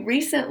 Like, we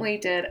recently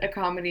did a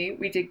comedy.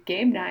 We did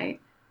Game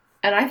Night,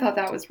 and I thought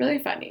that was really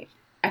funny.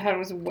 I thought it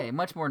was... Okay,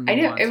 much more nuanced. I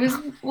know. It was...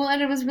 Well,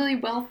 and it was really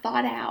well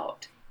thought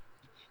out.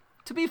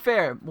 To be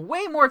fair,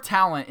 way more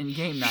talent in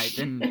Game Night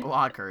than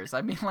Blockers.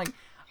 I mean, like,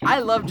 I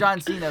love John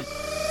Cena.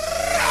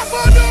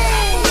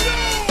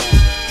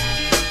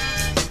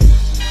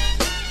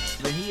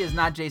 But he is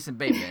not Jason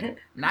Bateman.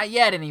 Not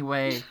yet,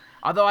 anyway.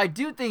 Although I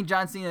do think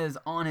John Cena is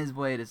on his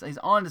way to... He's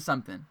on to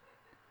something.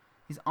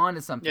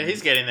 Yeah,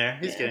 he's getting there.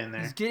 He's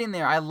getting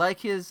there. I like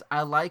his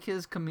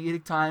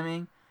comedic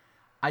timing.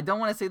 I don't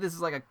want to say this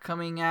is like a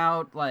coming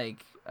out,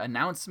 like,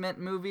 announcement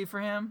movie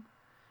for him.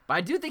 But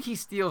I do think he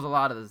steals a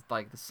lot of the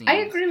scenes. I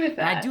agree with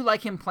that. And I do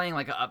like him playing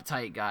like an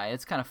uptight guy.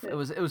 It's kind of it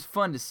was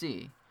fun to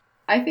see.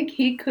 I think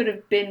he could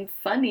have been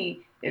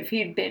funny if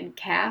he'd been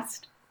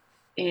cast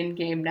in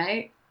Game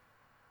Night.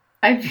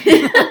 I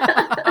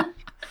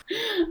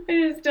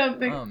just don't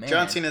think... Oh, man.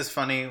 John Cena's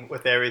funny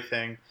with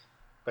everything,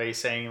 but he's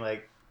saying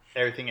like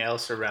everything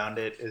else around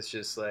it is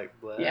just like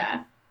blah.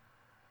 Yeah.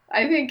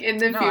 I think in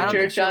the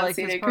future John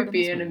Cena could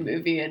be in a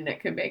movie and it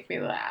could make me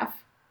laugh.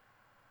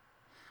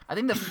 I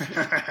think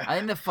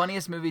the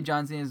funniest movie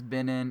John Cena's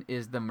been in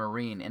is The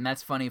Marine, and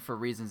that's funny for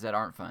reasons that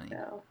aren't funny.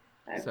 No,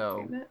 I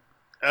haven't seen it.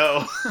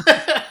 Oh.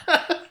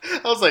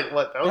 I was like,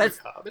 what? That was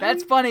a comedy?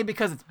 That's funny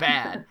because it's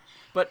bad.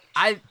 But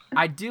I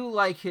do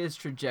like his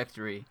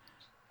trajectory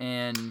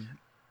in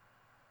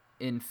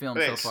film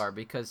so far,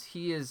 because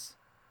he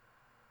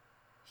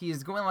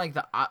he's going like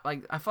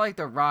like I feel like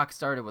The Rock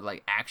started with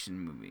like action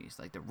movies,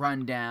 like The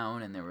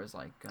Rundown, and there was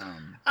like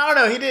I don't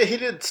know. He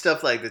did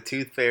stuff like The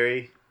Tooth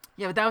Fairy,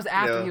 yeah, but that was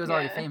after know. he was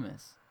already Yeah.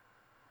 famous.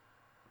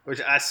 which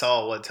I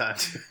saw one time.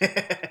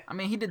 I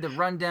mean, he did The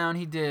Rundown.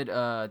 He did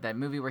that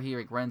movie where he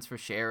like runs for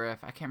sheriff.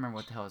 I can't remember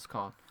what the hell it's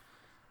called.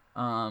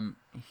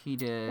 He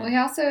did Well, he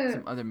also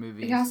some other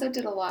movies. he also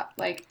did a lot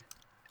like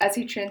as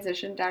he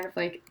transitioned out of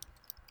like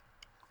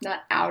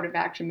not out of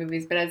action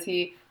movies, but as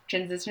he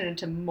transitioned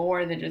into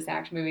more than just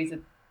action movies,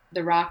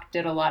 The Rock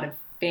did a lot of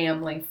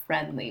family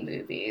friendly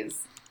movies.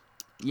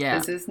 yeah.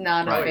 This is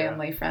not a Right.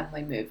 family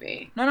friendly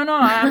movie. No.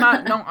 I'm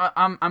not. No,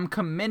 I'm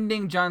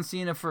commending John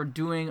Cena for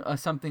doing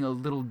something a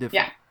little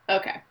different. Yeah.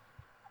 Okay.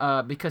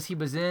 Because he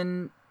was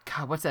in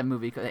God, what's that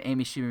movie? The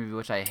Amy Schumer movie,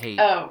 which I hate.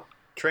 Oh,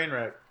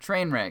 Trainwreck.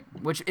 Trainwreck,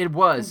 which it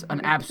was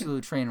an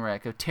absolute train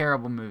wreck, a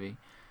terrible movie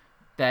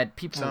that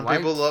people Some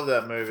liked people love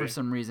that movie. for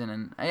some reason,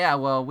 and yeah,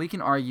 well, we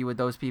can argue with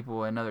those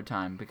people another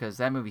time because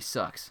that movie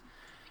sucks.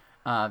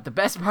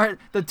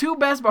 The two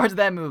best parts of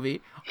that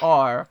movie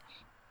are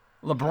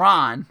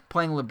LeBron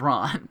playing a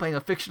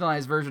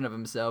fictionalized version of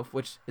himself,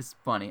 which is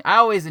funny. I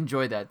always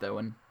enjoy that though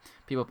when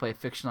people play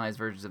fictionalized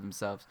versions of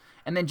themselves,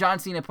 and then John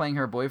Cena playing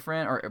her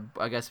boyfriend, or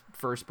I guess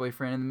first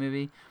boyfriend in the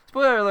movie.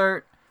 Spoiler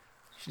alert.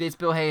 She dates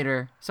Bill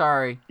Hader.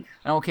 Sorry.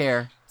 I don't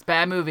care. It's a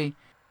bad movie.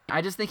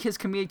 I just think his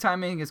comedic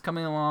timing is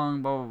coming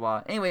along, blah, blah,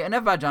 blah. Anyway,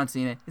 enough about John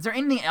Cena. Is there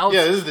anything else?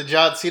 Yeah, this is the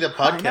John Cena I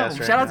podcast know. right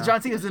Shout out now. to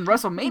John Cena. He was in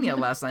WrestleMania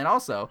last night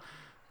also.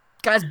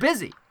 Guy's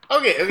busy.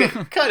 Okay,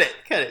 cut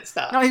it,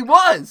 stop. No, he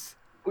was.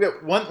 Okay,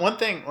 one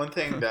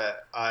thing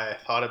that I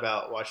thought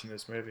about watching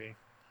this movie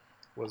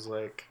was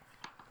like,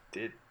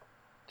 did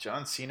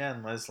John Cena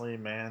and Leslie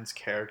Mann's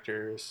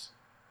characters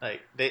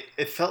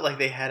it felt like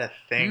they had a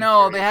thing.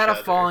 No, for they each had a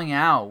other. falling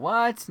out.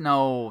 What?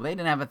 No, they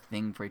didn't have a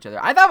thing for each other.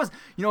 I thought it was,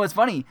 you know what's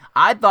funny?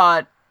 I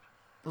thought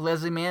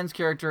Leslie Mann's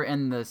character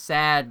and the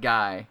sad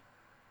guy,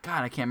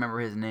 God, I can't remember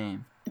his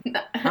name.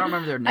 I don't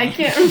remember their name. I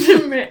can't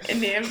remember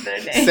any of their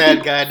names.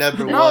 Sad guy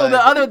number one.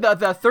 No,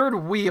 the third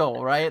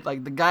wheel, right?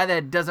 Like the guy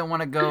that doesn't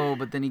want to go,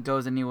 but then he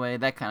goes anyway.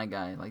 That kind of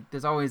guy. Like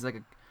there's always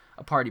like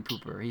a party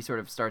pooper. He sort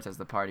of starts as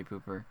the party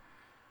pooper.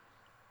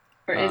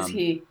 Or is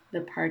he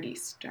the party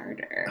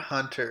starter?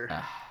 Hunter.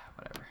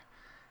 Whatever.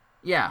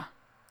 Yeah,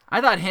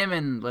 I thought him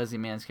and Leslie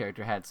Mann's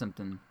character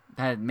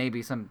had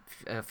maybe some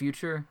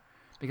future,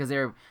 because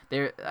they're.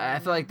 I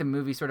feel like the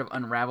movie sort of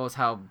unravels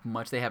how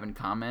much they have in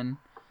common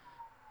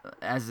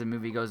as the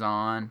movie goes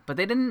on, but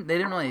they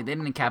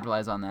didn't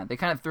capitalize on that. They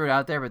kind of threw it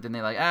out there, but then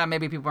they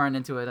maybe people aren't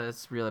into it.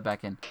 Let's reel it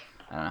back in.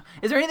 I don't know.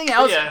 Is there anything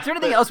else? Yeah, is there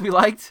anything else we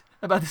liked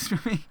about this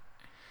movie?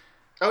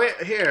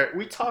 Okay, here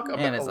we talk about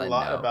Anna's a like,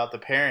 lot no. about the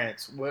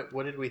parents. What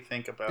did we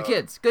think about The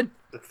kids, good.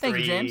 The Thank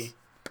you, three James.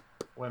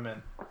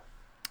 women,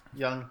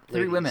 young Three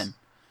ladies. women.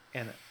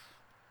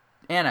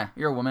 Anna,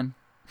 you're a woman.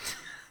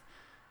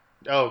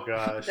 Oh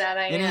gosh. That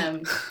I Any-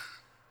 am.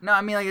 No,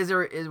 I mean, like,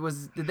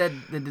 did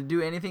it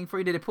do anything for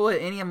you? Did it pull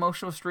at any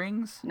emotional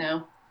strings?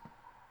 No,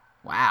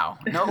 Wow.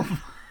 No,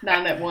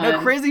 not at one. no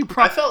crazy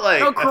I felt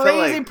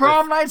like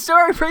prom night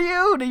story for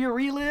you that you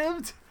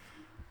relived.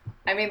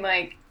 I mean,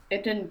 like,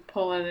 it didn't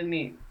pull at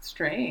any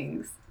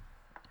strings.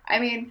 I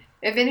mean,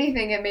 if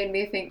anything, it made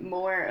me think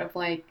more of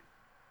like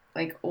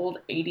old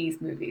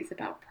 80s movies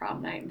about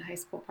prom night and high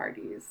school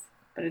parties.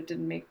 But it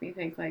didn't make me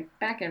think like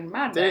back in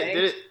my day.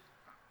 Did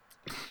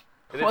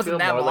it Wasn't feel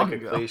that more long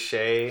like a ago.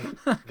 cliche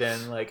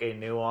than like a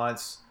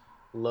nuanced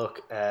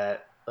look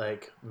at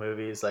like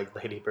movies like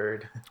Lady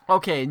Bird?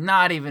 Okay,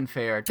 not even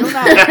fair.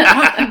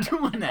 Why are you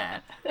doing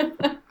that?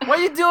 What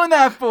are you doing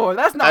that for?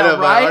 That's I know not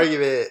my right.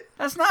 argument.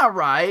 That's not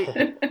right.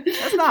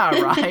 That's not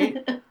right.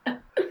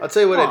 I'll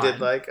tell you what Come I did on.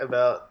 like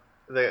about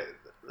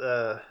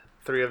the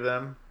three of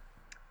them.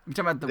 You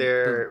talking about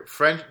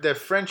Their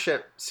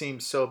friendship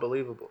seemed so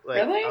believable.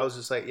 Like Really? I was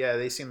just like, yeah,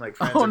 they seem like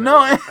friends. Oh, in no.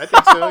 real life. I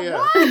think so. Yeah.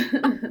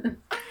 What?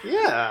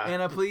 Yeah.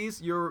 Anna,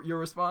 please, your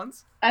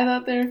response. I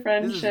thought their This is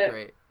friendship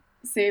great.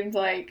 seemed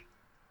like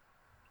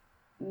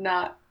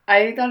not.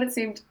 I thought it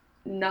seemed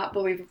not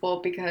believable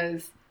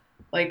because,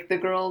 like, the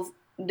girls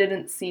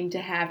didn't seem to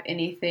have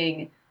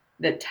anything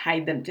that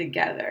tied them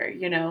together.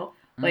 You know,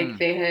 like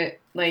they had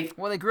like.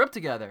 Well, they grew up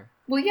together.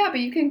 Well, yeah, but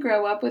you can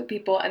grow up with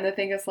people, and the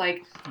thing is,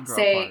 like, And grow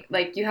say, apart.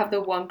 like, you have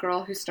the one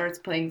girl who starts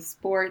playing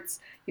sports.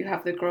 You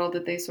have the girl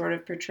that they sort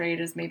of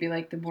portrayed as maybe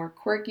like the more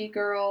quirky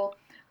girl.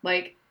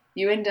 Like,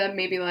 you end up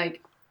maybe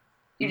like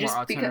you More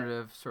just become.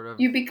 alternative sort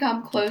of. You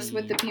become close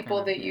with the geeky people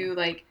kind of, that you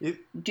like You-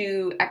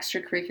 do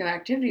extracurricular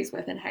activities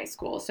with in high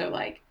school. So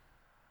like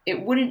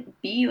it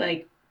wouldn't be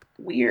like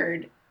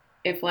weird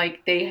if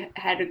like they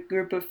had a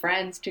group of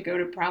friends to go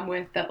to prom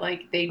with that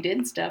like they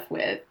did stuff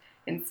with.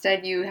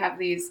 Instead you have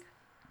these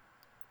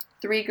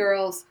three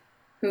girls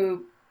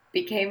who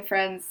became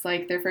friends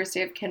like their first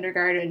day of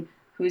kindergarten,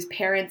 whose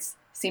parents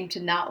seem to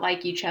not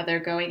like each other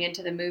going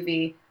into the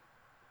movie,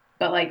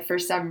 but like for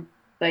some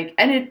like,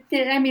 and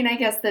I mean, I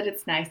guess that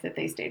it's nice that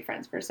they stayed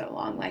friends for so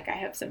long. Like, I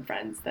have some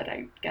friends that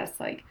I guess,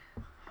 like,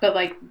 but,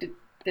 like,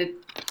 it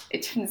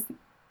just,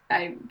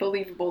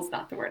 believable is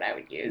not the word I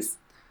would use.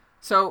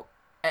 So,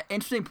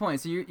 Interesting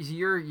point. So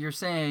you're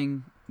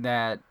saying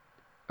that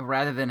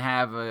rather than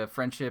have a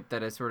friendship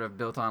that is sort of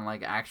built on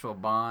like actual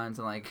bonds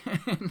and like,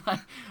 and,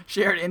 like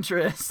shared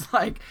interests,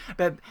 like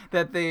that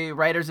the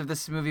writers of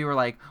this movie were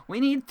like, we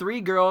need 3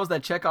 girls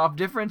that check off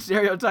different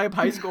stereotype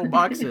high school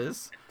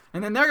boxes,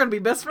 and then they're gonna be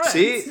best friends.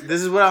 See,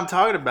 this is what I'm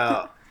talking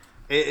about.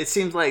 It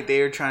seems like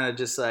they were trying to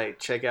just like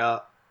check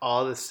out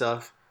all this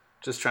stuff,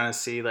 just trying to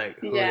see like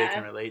who they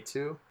can relate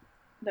to.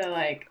 They're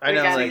like, I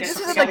know, like, this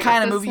isn't the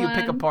kind of movie you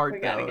pick one, apart, we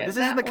gotta though. get This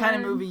that isn't the kind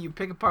of one. movie you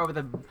pick apart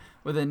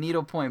with a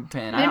needlepoint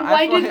pen. Then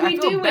why did we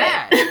do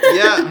bad. it?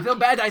 Yeah. I feel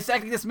bad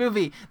dissecting this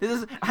movie. This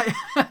is.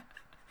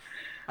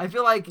 I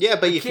feel like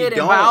but a if you kid in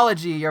don't-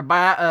 biology, you're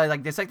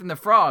like dissecting the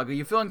frog. Or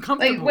you feel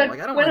uncomfortable. Like,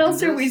 I don't what wanna else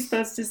do are we this.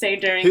 supposed to say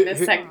during Who- this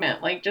who-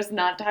 segment? Like, just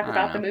not talk I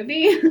about the don't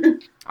movie?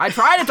 I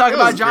tried to talk It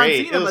about was John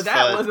great. Cena, It was but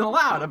that fun. wasn't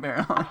allowed,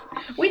 apparently.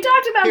 We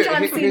talked about Here- John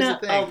here's the Cena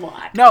a thing.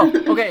 lot. No,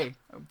 okay,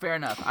 fair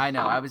enough. I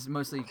know. I was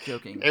mostly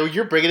joking. Hey,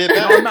 you're bringing it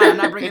back. No, I'm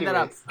not bringing that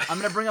up. Anyways. I'm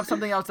gonna bring up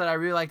something else that I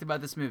really liked about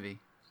this movie,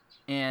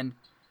 and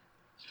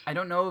I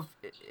don't know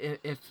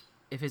if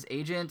his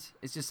agent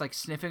is just like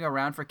sniffing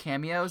around for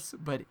cameos,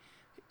 but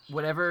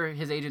whatever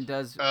his agent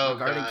does Oh,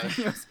 regarding God.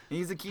 cameos, he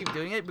needs to keep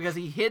doing it because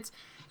he hits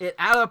it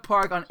out of the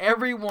park on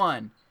every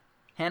one.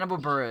 Hannibal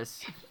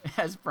Buress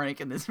as Frank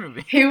in this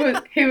movie. He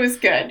was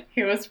good.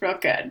 He was real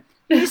good.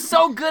 He's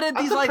so good at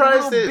I'm these like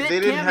surprised little that bit they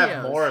didn't cameos.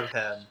 have more of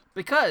him.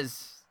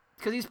 Because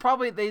he's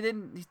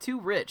too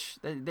rich.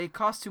 They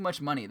cost too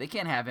much money. They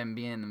can't have him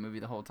being in the movie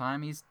the whole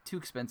time. He's too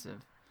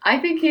expensive. I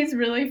think he's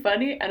really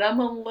funny, and I'm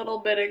a little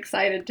bit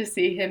excited to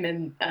see him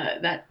in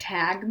that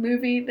Tag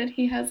movie that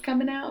he has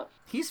coming out.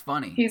 He's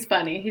funny. He's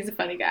funny. He's a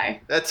funny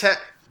guy. That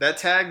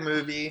Tag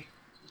movie,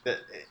 that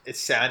it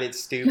sounded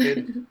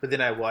stupid, but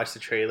then I watched the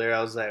trailer.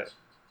 I was like,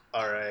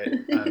 all right,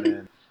 I'm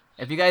in.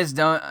 If you guys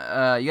don't,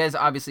 you guys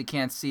obviously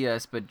can't see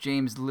us, but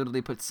James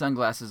literally put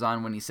sunglasses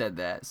on when he said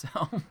that.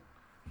 So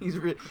he's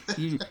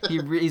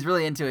he's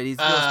really into it. He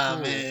feels cool.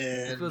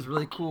 man. He feels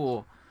really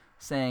cool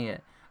saying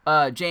it.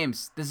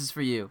 James, this is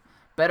for you.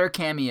 Better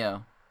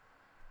cameo: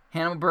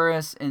 Hannibal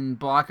Buress in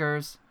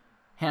Blockers,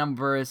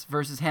 Hannibal Buress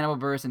versus Hannibal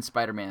Buress in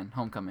Spider-Man: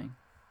 Homecoming.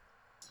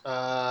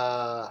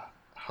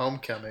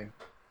 Homecoming.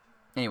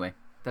 Anyway,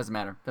 doesn't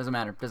matter.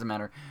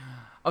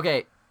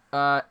 Okay,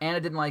 Anna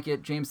didn't like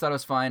it. James thought it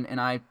was fine, and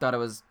I thought it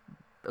was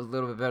a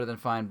little bit better than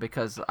fine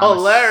because I'm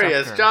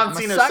Hilarious. a sucker. John I'm a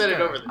Cena sucker. said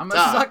it over the I'm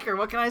top. a sucker.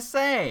 What can I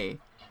say?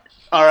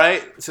 All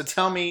right, so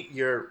tell me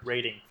your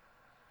rating.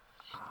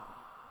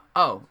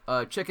 Oh,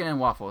 chicken and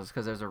waffles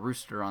because there's a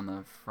rooster on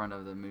the front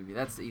of the movie.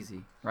 That's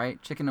easy, right?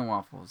 Chicken and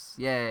waffles.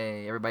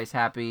 Yay! Everybody's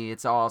happy.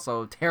 It's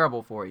also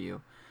terrible for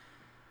you,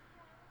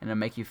 and it'll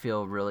make you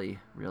feel really,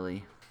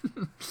 really.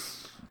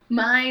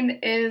 Mine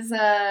is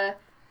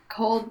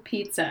cold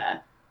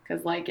pizza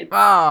because like it's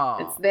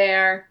Oh,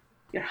 there.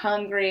 You're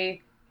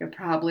hungry. You're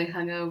probably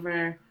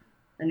hungover,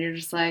 and you're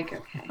just like,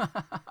 okay,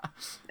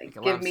 Make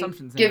a lot of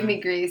assumptions in there. give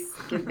me grease,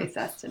 give me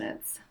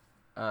sustenance.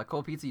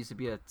 Cold Pizza used to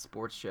be a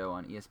sports show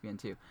on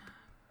ESPN2.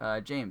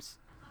 James,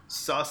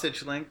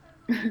 Sausage link.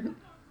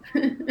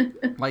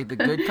 like the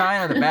good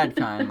kind or the bad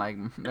kind? Like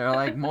there are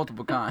like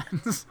multiple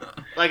kinds.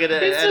 Like at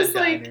It's a just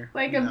diner.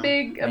 like you a know.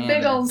 big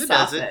Man, old It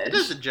does sausage. it. It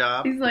does the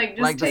job. He's like,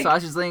 just like the take,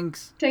 sausage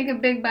links, take a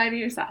big bite of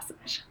your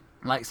sausage.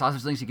 like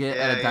sausage links you get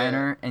Yeah, at a yeah.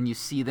 diner, and you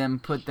see them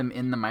put them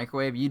in the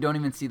microwave. You don't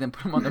even see them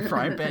put them on the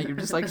frying pan. You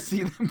just like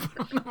see them put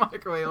them in the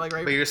microwave, like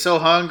right. But you're so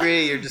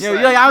hungry, you're just Yeah, like,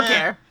 you're like, I don't "Meh."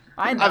 care.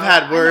 I know, I've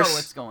had I worse. know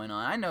what's going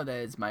on. I know that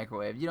it's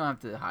microwave. You don't have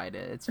to hide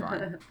it. It's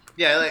fine.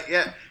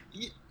 Yeah.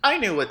 I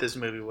knew what this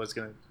movie was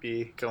going to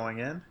be going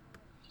in.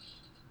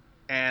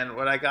 And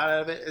what I got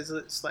out of it is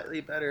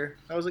slightly better.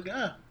 I was like,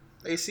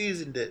 they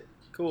seasoned it.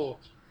 Cool.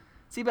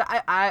 See, but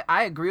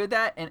I agree with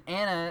that, and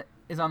Anna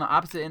is on the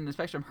opposite end of the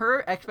spectrum.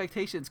 Her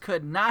expectations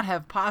could not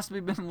have possibly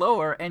been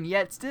lower, and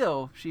yet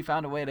still she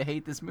found a way to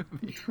hate this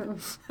movie.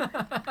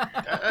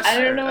 I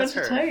don't know what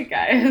to tell you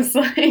guys.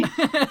 Like,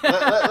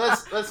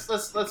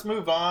 Let's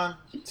move on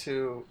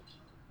to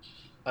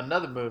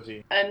another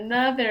movie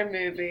another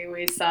movie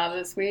we saw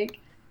this week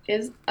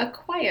is A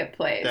Quiet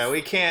Place. that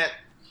we can't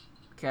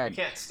God,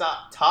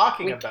 stop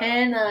talking We about.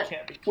 cannot. We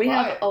can't be We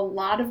have quiet. a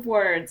lot of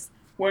words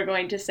we're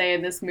going to say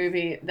in this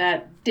movie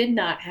that did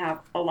not have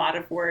a lot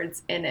of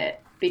words in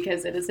it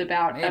because it is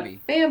about Maybe.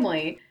 a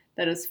family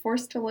that is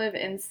forced to live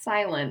in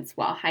silence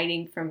while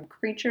hiding from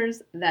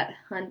creatures that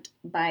hunt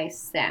by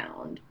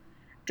sound.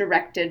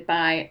 Directed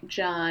by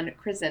John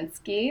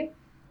Krasinski.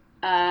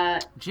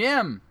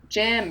 Jim.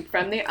 Jim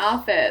from The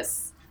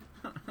Office.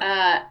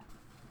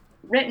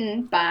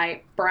 Written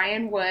by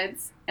Brian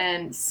Woods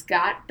and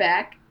Scott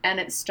Beck, and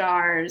it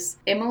stars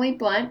Emily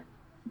Blunt,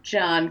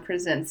 John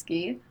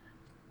Krasinski,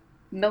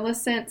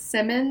 Millicent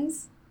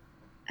Simmons,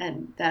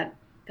 and there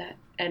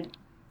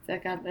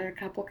are a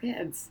couple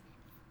kids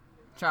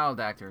Child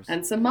actors.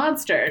 and some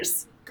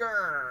monsters.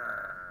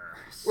 Grrr.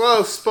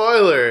 Whoa,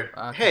 spoiler.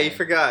 Okay. Hey, you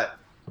forgot.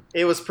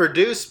 It was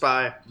produced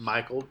by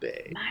Michael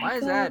Bay. Why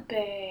is Michael that?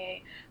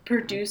 Bay,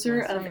 producer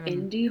That's of not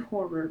even- indie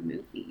horror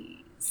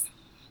movies.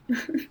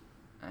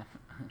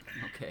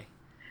 Okay.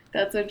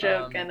 That's a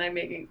joke, Um, and I'm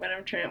making fun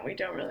of Trent. We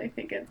don't really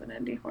think it's an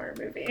indie horror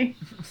movie.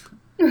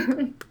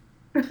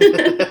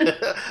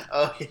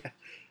 Oh yeah.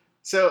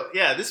 So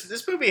yeah,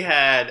 this movie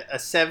had a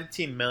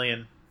 $17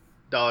 million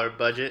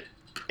budget.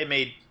 It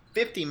made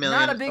 $50 million.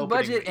 Not a big opening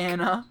budget, week.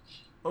 Anna.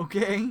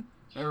 Okay.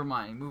 Never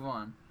mind. Move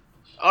on.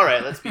 All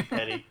right, let's be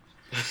petty.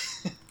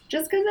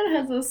 Just because it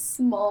has a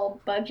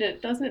small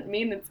budget doesn't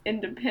mean it's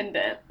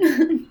independent.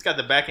 It's got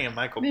the backing of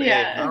Michael Bay.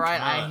 Yeah. man. All right,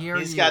 Come I on. hear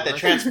you. He's got the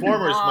Let's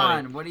Transformers move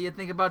money. on. What do you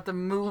think about the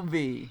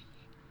movie?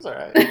 It's all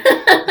right.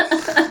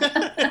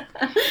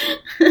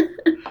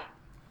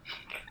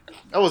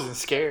 I wasn't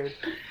scared.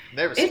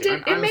 Never It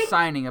scared. did- I'm made-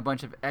 signing a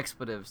bunch of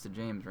expletives to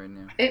James right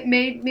now. It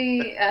made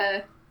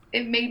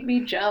me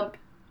jump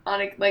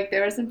on it. Like,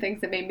 there were some things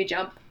that made me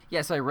jump.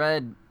 Yes, I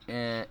read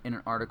in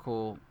an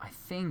article, I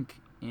think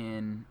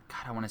in,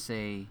 God, I want to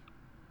say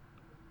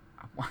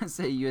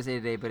USA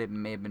Today, but it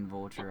may have been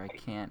Vulture. I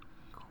can't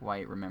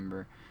quite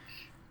remember.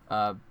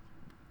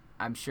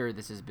 I'm sure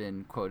this has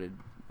been quoted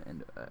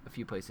in a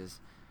few places,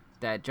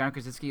 that John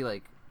Krasinski,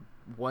 like,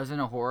 wasn't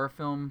a horror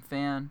film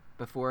fan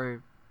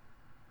before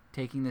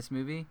taking this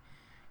movie,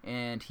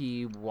 and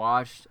he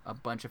watched a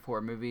bunch of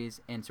horror movies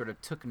and sort of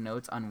took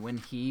notes on when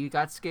he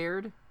got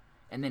scared,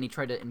 and then he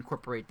tried to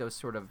incorporate those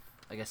sort of,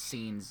 I guess,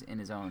 scenes in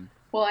his own.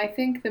 Well, I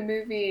think the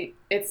movie,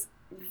 it's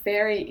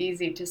very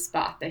easy to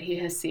spot that he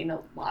has seen a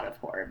lot of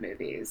horror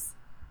movies.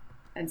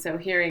 And so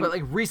hearing... But,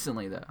 like,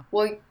 recently, though.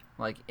 well,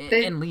 Like,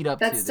 They- in lead up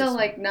to that's this. still,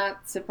 like,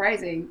 not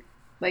surprising.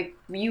 Like,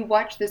 you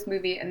watch this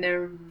movie and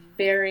there are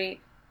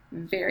very,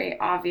 very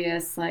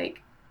obvious,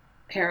 like,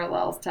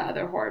 parallels to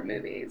other horror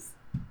movies.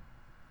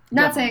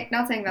 Not saying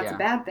that's Yeah. a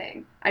bad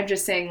thing. I'm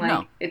just saying, like,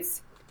 No.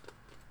 it's...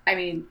 I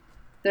mean,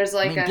 there's,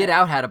 like, Get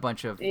Out had a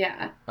bunch of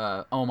Yeah,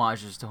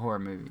 homages to horror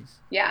movies.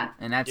 yeah.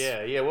 And that's...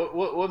 Yeah.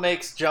 What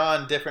makes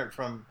John different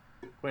from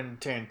Quentin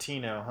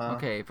Tarantino, huh?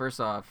 Okay, first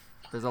off,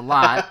 there's a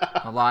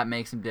lot. A lot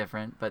makes him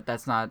different, but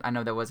that's not... I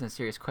know that wasn't a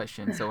serious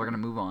question, so we're going to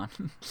move on.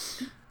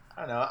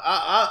 I don't know.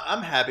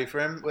 I'm happy for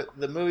him with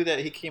the movie that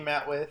he came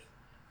out with.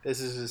 This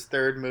is his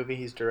third movie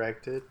he's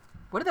directed.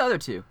 What are the other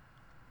two?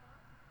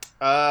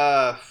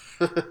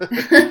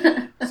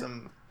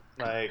 Some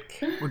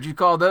like Would you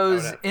call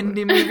those have to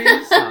indie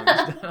movies? No,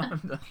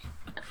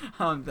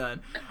 I'm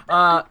done. I'm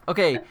done.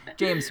 Okay,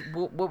 James,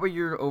 what were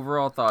your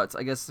overall thoughts?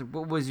 I guess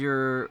what was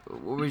your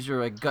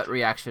like, gut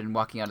reaction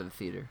walking out of the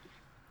theater?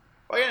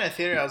 while in the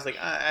theater, I was like,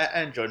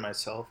 I enjoyed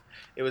myself.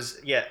 It was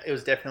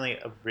definitely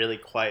a really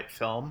quiet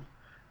film.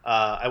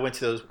 I went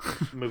to those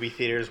movie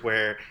theaters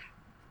where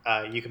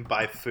you can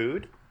buy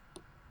food,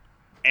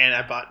 and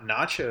I bought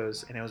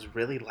nachos, and it was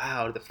really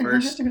loud. The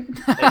first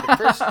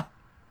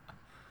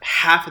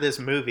half of this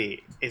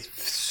movie is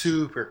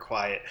super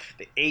quiet.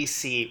 The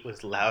AC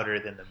was louder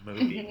than the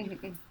movie.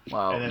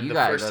 Wow, And then you the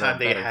guys first are time a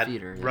they better had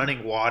theater. Yeah.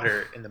 running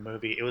water in the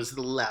movie, it was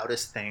the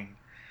loudest thing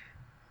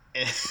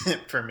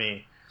for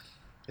me.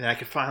 And I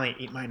could finally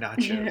eat my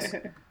nachos.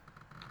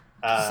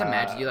 Just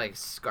imagine you like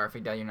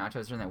scarfing down your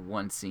nachos during that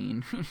one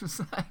scene.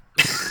 Just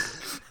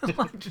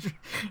like just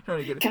trying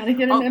to get it. Gotta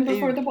get Oh, them in hey,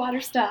 before the water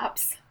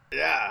stops.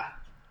 Yeah.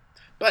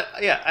 But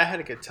yeah, I had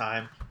a good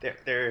time.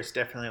 There's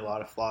definitely a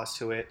lot of flaws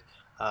to it.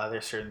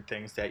 There's certain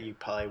things that you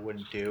probably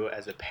wouldn't do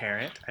as a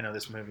parent. I know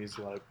this movie is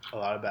a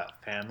lot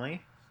about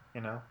family,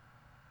 you know?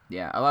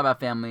 Yeah, a lot about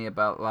family, a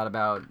lot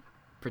about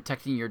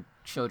protecting your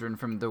children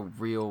from the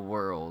real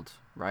world,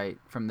 right?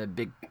 From the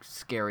big,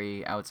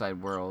 scary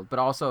outside world, but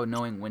also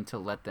knowing when to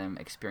let them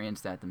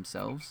experience that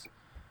themselves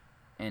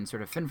and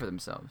sort of fend for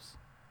themselves.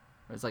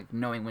 It's like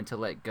knowing when to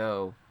let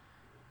go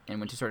and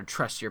when to sort of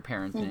trust your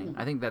parenting. Mm-hmm.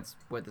 I think that's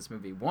what this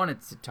movie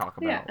wanted to talk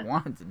about, Yeah.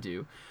 wanted to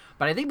do.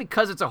 But I think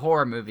because it's a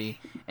horror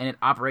movie and it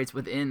operates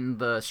within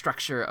the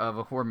structure of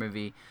a horror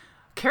movie,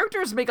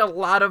 characters make a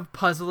lot of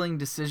puzzling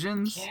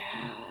decisions. Yeah.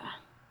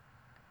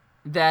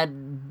 That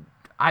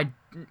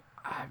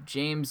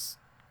James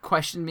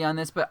questioned me on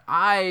this, but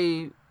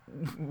I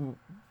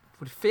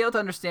would fail to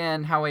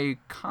understand how a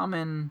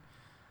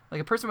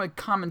person with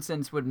common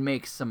sense would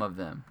make some of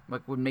them,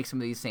 like would make some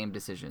of these same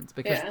decisions,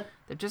 because Yeah.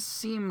 they just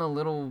seem a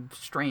little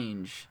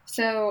strange.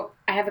 So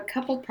I have a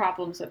couple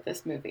problems with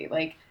this movie.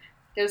 Like,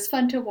 it was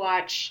fun to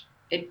watch.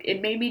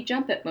 It made me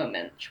jump at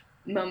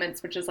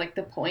moments, which is like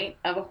the point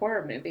of a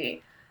horror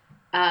movie.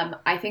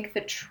 I think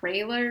the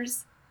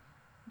trailers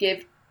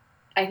give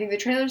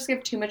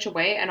too much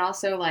away, and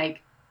also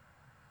like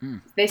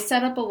they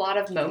set up a lot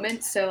of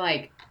moments, so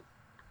like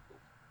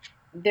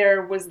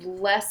there was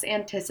less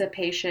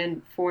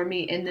anticipation for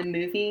me in the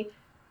movie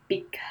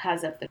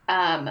because of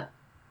the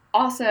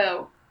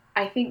also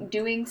I think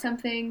doing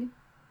something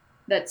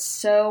that's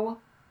so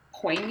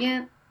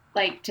poignant,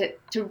 like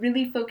to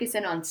really focus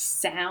in on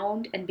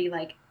sound and be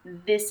like,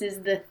 this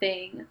is the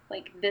thing,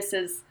 like this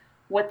is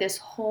what this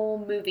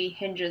whole movie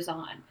hinges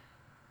on,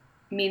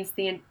 means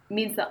the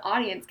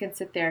audience can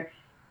sit there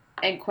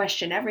and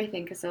question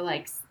everything because they're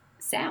like,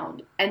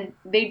 sound. And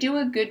they do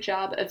a good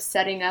job of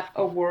setting up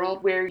a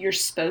world where you're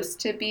supposed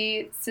to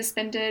be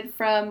suspended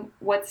from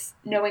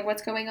knowing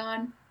what's going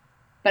on.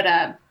 But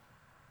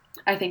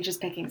I think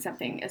just picking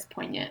something as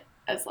poignant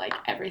as like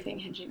everything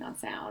hinging on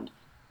sound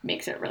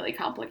makes it really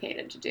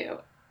complicated to do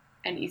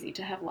and easy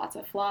to have lots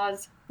of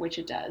flaws, which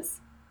it does.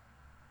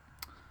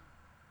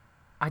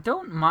 I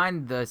don't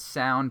mind the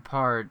sound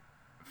part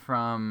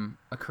from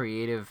a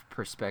creative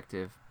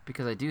perspective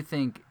because I do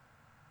think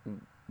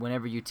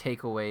whenever you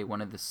take away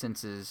one of the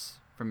senses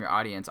from your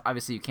audience,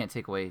 obviously you can't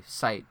take away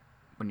sight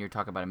when you're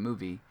talking about a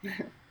movie.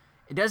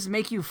 It does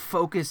make you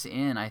focus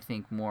in, I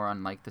think, more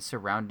on like the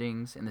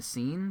surroundings and the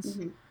scenes.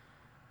 Mm-hmm.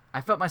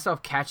 I felt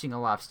myself catching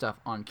a lot of stuff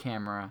on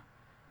camera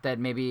that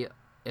maybe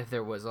if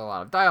there was a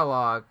lot of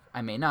dialogue,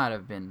 I may not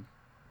have been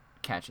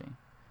catching.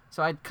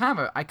 So I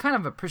kind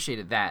of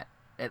appreciated that,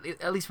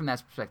 at least from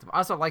that perspective. I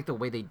also like the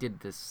way they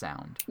did this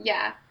sound.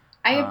 Yeah,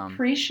 I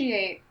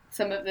appreciate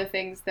some of the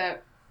things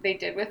that they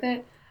did with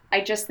it.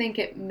 I just think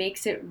it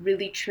makes it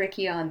really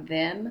tricky on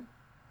them,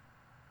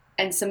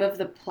 and some of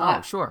the plot.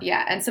 Oh, sure.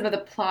 Yeah, and some of the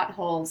plot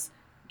holes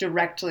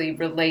directly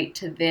relate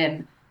to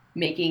them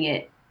making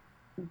it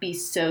be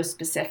so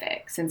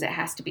specific, since it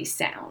has to be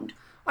sound.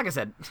 Like I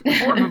said,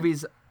 horror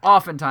movies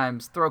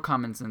oftentimes throw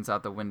common sense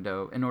out the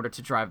window in order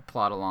to drive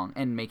plot along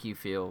and make you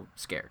feel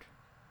scared.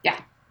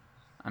 Yeah.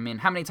 I mean,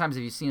 how many times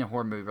have you seen a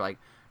horror movie where like,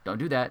 don't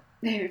do that.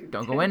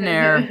 Don't go in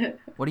there.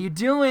 What are you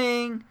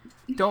doing?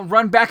 Don't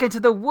run back into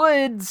the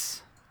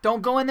woods.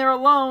 Don't go in there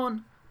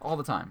alone. All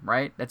the time,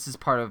 right? That's just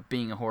part of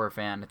being a horror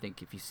fan. I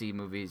think if you see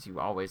movies, you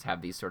always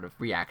have these sort of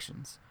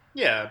reactions.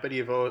 Yeah, but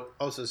you've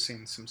also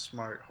seen some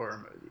smart horror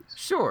movies.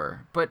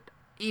 Sure, but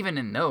even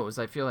in those,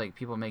 I feel like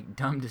people make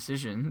dumb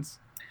decisions.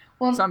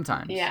 Well,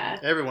 sometimes. Yeah.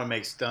 Everyone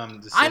makes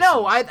dumb decisions. I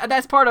know.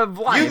 That's part of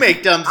life. You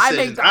make dumb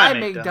decisions. I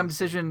make dumb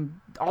decisions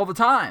all the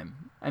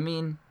time. I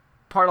mean,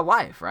 part of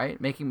life, right?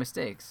 Making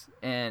mistakes.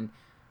 And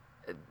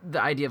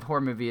the idea of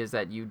horror movie is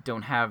that you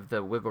don't have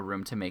the wiggle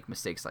room to make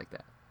mistakes like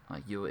that.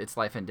 Like it's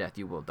life and death.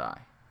 You will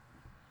die.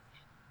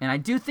 And I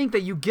do think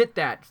that you get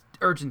that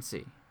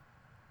urgency.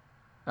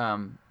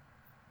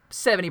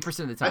 70%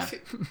 of the time.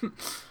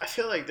 I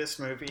feel like this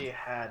movie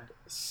had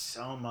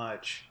so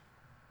much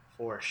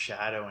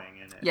foreshadowing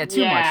in it. Yeah,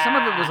 too much. Some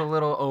of it was a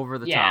little over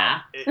the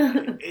top.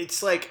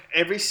 It's like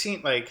every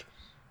scene, like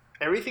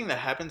everything that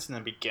happens in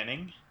the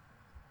beginning,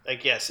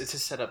 like yes, it's a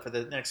setup for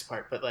the next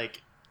part, but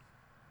like,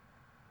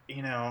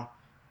 you know,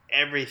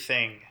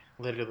 everything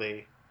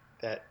literally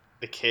that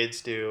the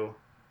kids do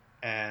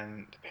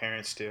and the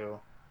parents do,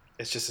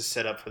 it's just a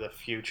setup for the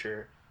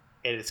future.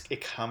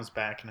 It comes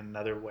back in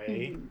another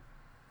way. Mm-hmm.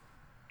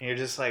 And you're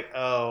just like,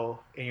 oh,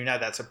 and you're not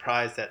that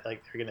surprised that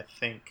like they're gonna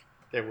think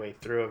their way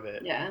through of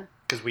it. Yeah.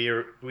 Because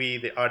we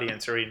the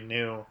audience already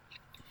knew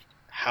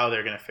how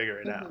they're gonna figure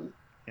it out.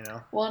 You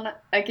know. Well, and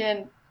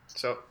again,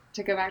 so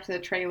to go back to the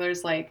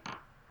trailers, like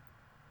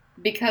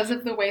because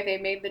of the way they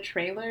made the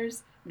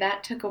trailers,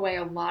 that took away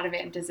a lot of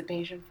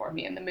anticipation for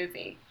me in the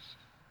movie.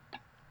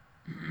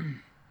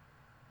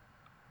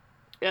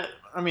 Yeah,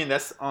 I mean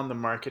that's on the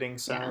marketing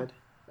side.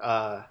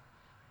 Yeah.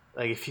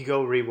 Like if you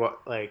go rewatch,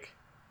 like.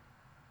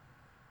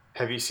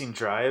 Have you seen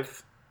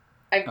Drive?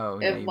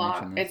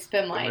 It's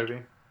been like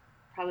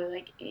probably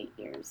like 8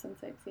 years since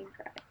I've seen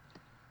Drive.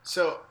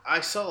 So I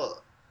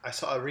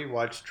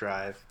rewatched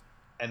Drive,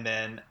 and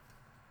then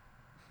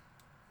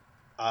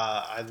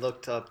I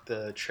looked up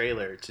the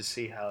trailer to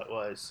see how it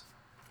was.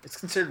 It's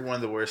considered one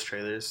of the worst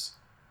trailers,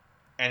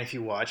 and if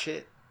you watch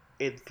it,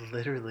 it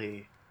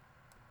literally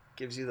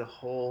gives you the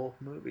whole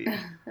movie.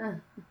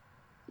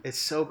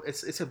 It's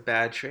a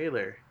bad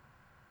trailer.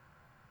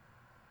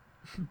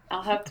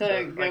 I'll have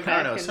to go back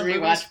and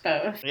rewatch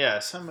both. Yeah,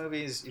 some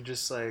movies you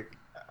just like,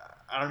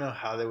 I don't know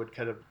how they would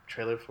cut a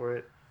trailer for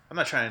it. I'm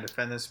not trying to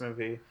defend this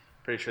movie.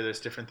 Pretty sure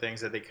there's different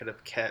things that they could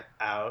have kept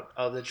out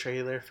of the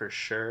trailer for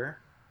sure.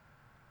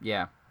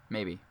 Yeah,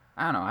 maybe.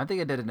 I don't know. I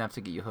think it did enough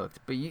to get you hooked.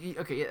 But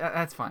okay,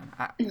 that's fine.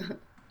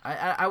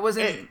 I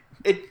wasn't.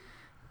 It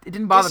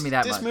didn't bother me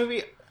that much.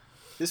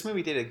 This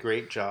movie did a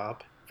great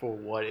job for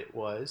what it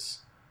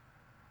was,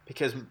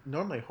 because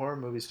normally horror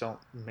movies don't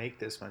make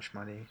this much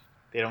money.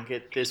 They don't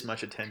get this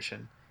much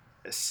attention,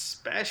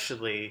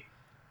 especially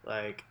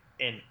like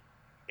in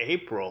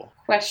April.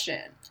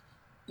 Question: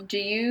 do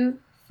you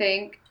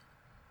think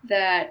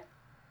that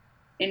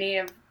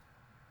do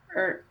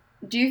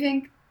you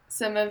think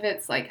some of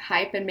its like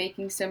hype and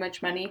making so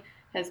much money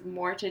has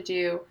more to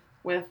do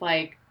with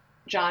like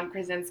John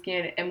Krasinski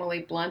and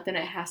Emily Blunt than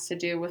it has to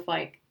do with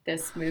like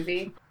this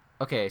movie?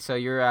 Okay, so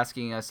you're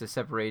asking us to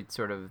separate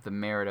sort of the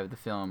merit of the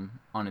film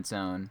on its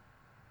own,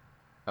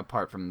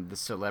 apart from the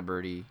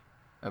celebrity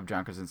of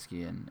John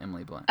Krasinski and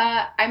Emily Blunt.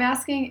 I'm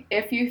asking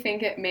if you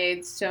think it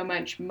made so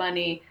much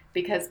money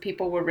because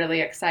people were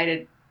really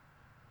excited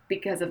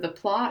because of the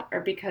plot, or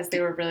because they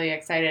were really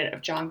excited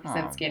of John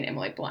Krasinski and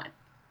Emily Blunt.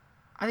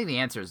 I think the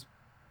answer is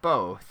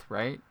both,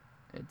 right?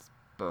 It's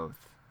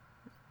both.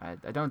 I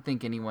don't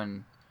think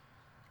anyone...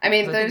 I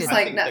mean, there's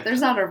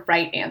not a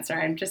right answer.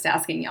 I'm just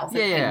asking y'all's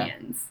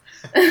opinions.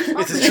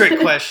 It's a trick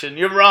question.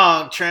 You're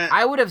wrong, Trent.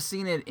 I would have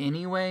seen it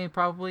anyway,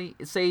 probably.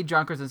 Say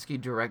John Krasinski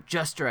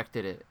just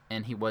directed it,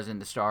 and he wasn't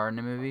the star in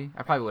the movie.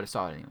 I probably would have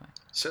saw it anyway.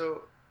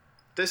 So,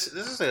 this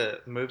is a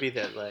movie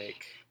that,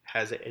 like,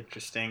 has an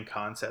interesting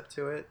concept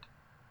to it,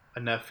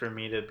 enough for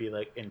me to be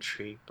like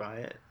intrigued by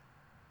it.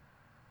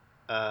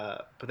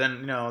 But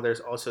then there's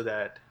also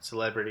that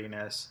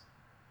celebrityness,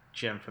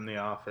 Jim from The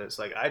Office.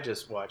 Like I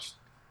just watched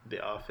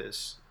The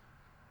Office.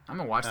 I'm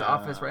gonna watch The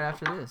Office right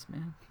after this,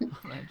 man.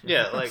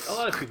 Yeah, like a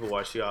lot of people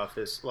watch The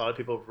Office. A lot of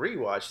people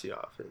rewatch The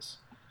Office.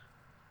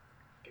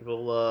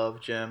 People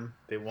love Jim.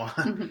 They want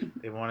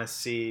to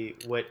see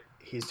what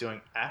he's doing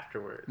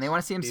afterwards. And they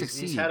want to see him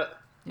succeed.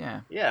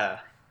 Yeah. Yeah.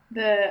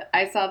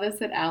 I saw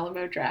this at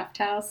Alamo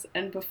Drafthouse,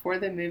 and before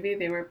the movie,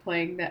 they were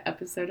playing the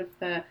episode of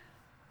The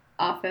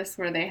Office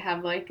where they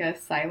have like a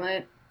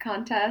silent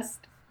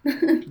contest.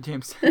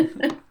 James.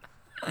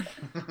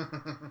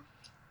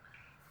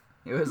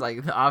 It was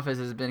like The Office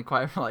has been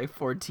quiet for like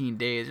 14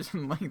 days or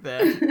something like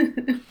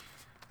that.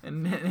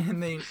 And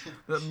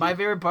my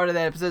favorite part of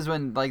that episode is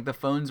when like the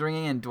phone's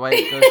ringing and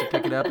Dwight goes to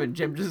pick it up and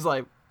Jim just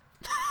like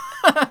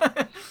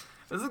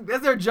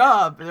that's their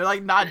job. They're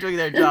like not doing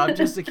their job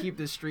just to keep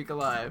the streak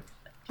alive.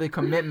 The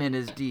commitment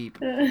is deep.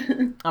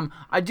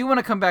 I do want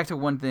to come back to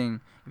one thing,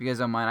 if you guys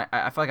don't mind.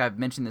 I feel like I've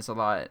mentioned this a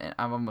lot and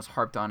I've almost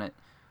harped on it.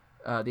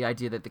 The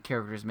idea that the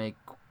characters make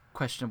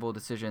questionable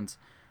decisions.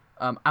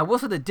 I will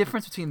say the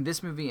difference between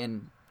this movie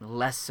and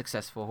less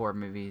successful horror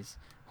movies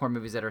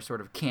that are sort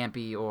of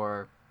campy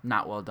or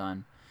not well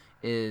done,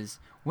 is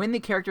when the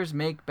characters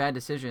make bad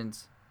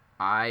decisions,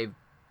 I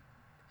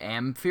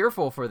am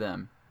fearful for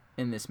them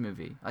in this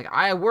movie. Like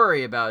I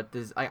worry about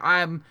this. Like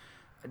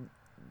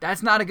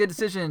that's not a good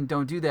decision.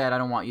 Don't do that. I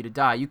don't want you to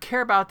die. You care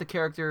about the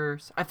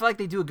characters. I feel like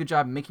they do a good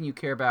job making you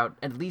care about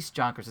at least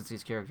John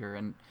Krasinski's character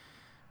and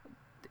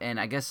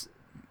I guess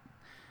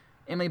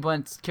Emily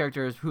Blunt's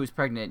character, who is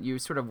pregnant, you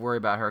sort of worry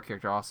about her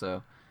character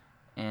also.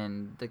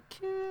 And the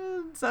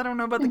kids, I don't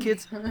know about the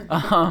kids.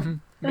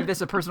 Maybe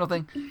that's a personal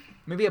thing.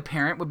 Maybe a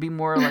parent would be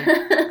more like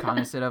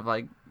cognizant of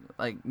like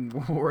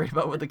worried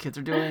about what the kids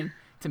are doing.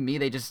 To me,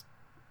 they just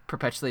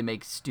perpetually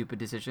make stupid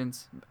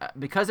decisions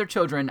because they're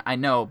children. I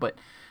know, but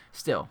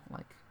still,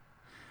 like.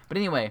 But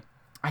anyway,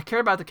 I care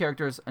about the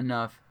characters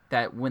enough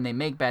that when they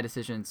make bad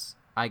decisions,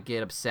 I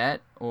get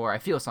upset or I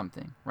feel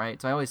something, right?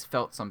 So I always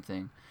felt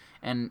something.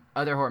 And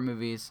other horror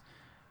movies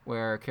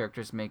where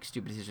characters make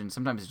stupid decisions,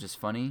 sometimes it's just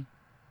funny.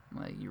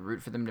 Like you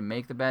root for them to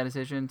make the bad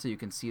decision so you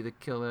can see the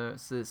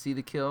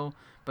kill.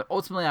 But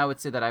ultimately, I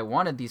would say that I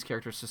wanted these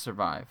characters to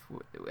survive.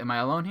 Am I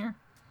alone here?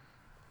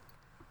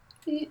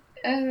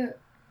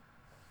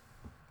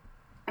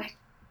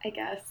 I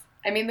guess.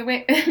 I mean, the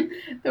way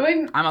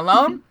I'm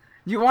alone?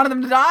 You wanted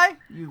them to die?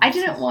 I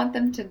didn't want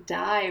them to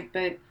die,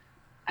 but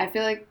I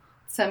feel like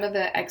some of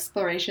the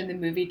exploration the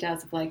movie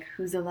does of like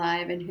who's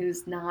alive and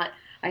who's not,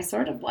 I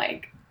sort of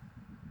like,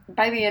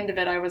 by the end of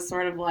it, I was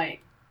sort of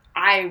like,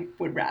 I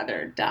would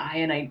rather die,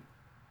 and I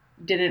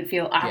didn't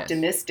feel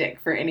optimistic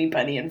for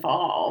anybody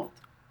involved.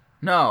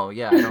 No,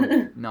 yeah, I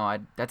don't. No,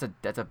 that's a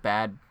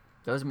bad.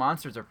 Those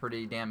monsters are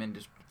pretty damn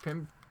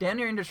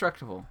near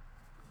indestructible,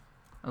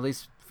 at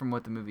least from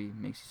what the movie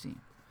makes you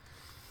seem.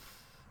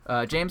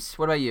 James,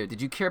 what about you?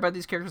 Did you care about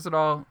these characters at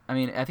all? I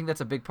mean, I think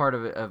that's a big part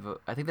of it.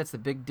 I think that's the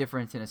big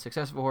difference in a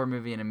successful horror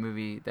movie and a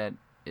movie that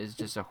is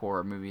just a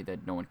horror movie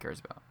that no one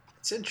cares about.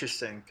 It's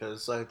interesting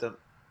because like the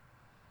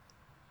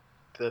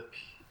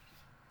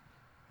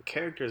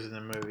characters in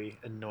the movie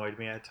annoyed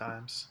me at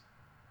times.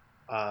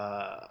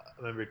 I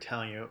remember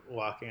telling you,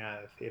 walking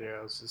out of the theater,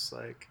 I was just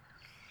like,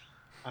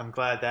 I'm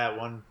glad that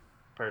one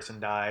person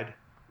died.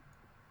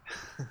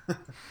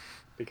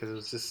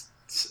 Because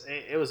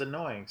it was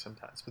annoying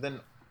sometimes. But then,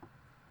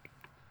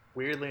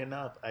 weirdly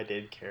enough, I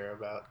did care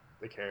about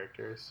the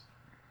characters.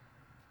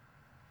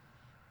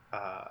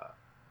 To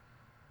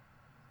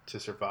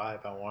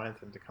survive, I wanted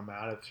them to come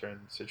out of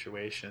certain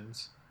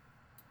situations.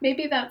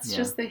 Maybe that's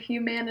just the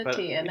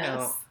humanity in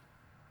us.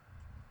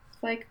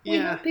 Like, we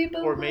help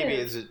people or maybe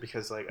live. Is it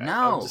because like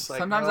no? I'm just like,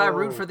 sometimes no. I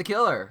root for the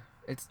killer.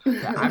 I'm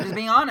just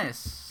being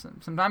honest.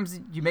 Sometimes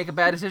you make a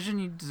bad decision,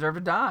 you deserve to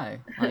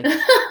die. Like,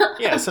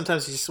 yeah,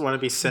 sometimes you just want to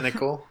be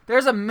cynical.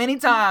 There's many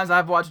times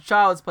I've watched a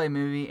Child's Play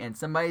movie and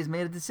somebody's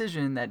made a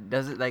decision that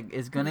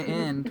is gonna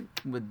end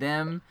with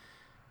them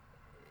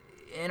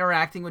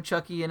interacting with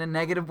Chucky in a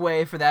negative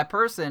way for that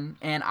person,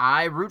 and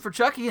I root for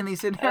Chucky in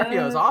these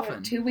scenarios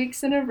often. 2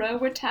 weeks in a row,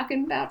 we're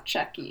talking about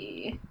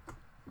Chucky.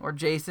 Or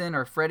Jason,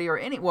 or Freddy, or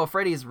any. Well,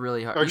 Freddy is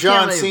really hard. Or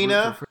John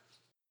Cena.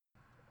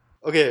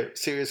 Okay,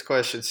 serious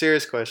question.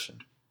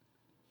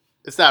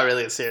 It's not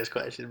really a serious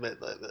question, but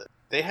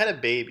they had a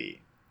baby.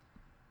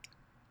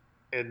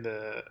 And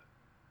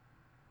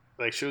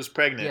like she was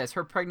pregnant. Yes,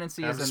 her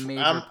pregnancy is a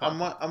major.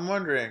 I'm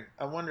wondering,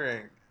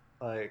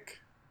 like,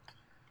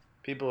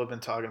 people have been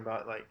talking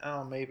about like,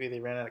 oh, maybe they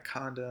ran out of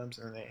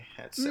condoms and they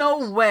had sex.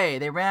 No way,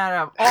 they ran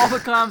out of all the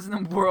condoms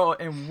in the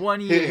world in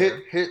 1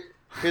 year.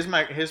 Here's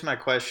my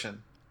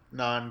question,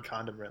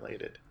 non-condom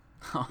related.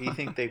 Do you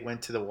think they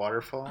went to the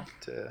waterfall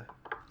to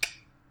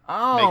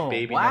make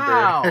baby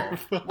number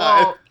 5?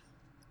 Well,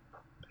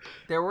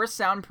 there were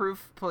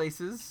soundproof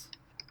places,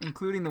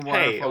 including the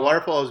waterfall. Hey, a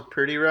waterfall is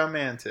pretty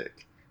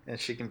romantic, and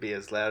she can be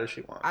as loud as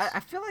she wants.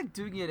 I feel like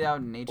doing it out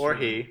in nature or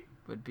he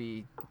would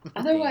be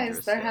Otherwise,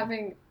 dangerous, they're though.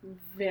 having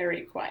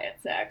very quiet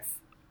sex.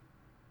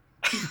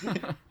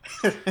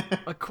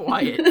 A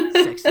quiet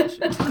sex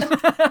session.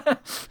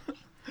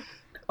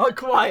 A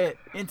quiet,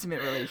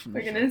 intimate relationship.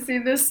 We're gonna see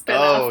this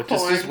spin-off Oh,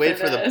 porn just wait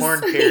for the this.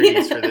 porn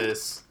parodies for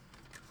this.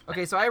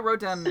 Okay, so I wrote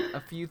down a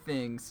few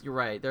things. You're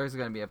right. There's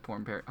gonna be a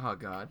porn parody. Oh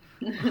God.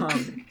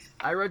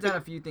 I wrote down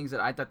a few things that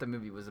I thought the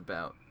movie was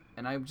about,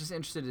 and I'm just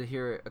interested to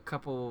hear a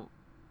couple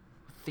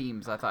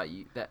themes I thought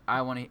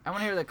I want to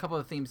hear a couple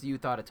of themes you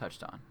thought it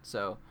touched on.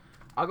 So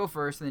I'll go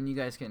first, and then you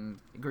guys can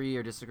agree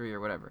or disagree or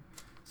whatever.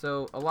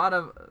 So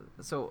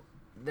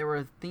there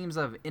were themes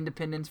of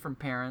independence from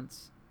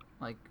parents,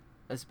 like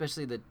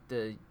especially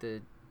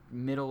the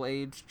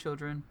middle-aged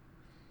children.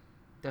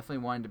 Definitely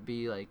wanted to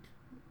be like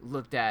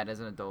looked at as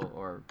an adult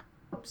or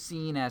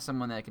seen as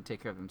someone that can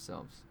take care of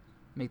themselves,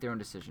 make their own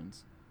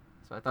decisions.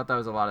 So I thought that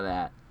was a lot of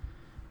that,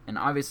 and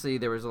obviously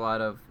there was a lot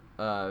of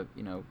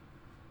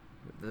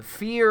the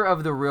fear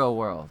of the real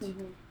world.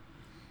 Mm-hmm.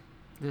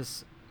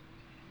 This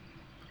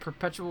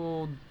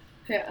perpetual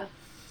Yeah.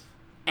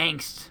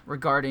 angst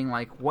regarding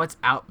like what's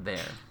out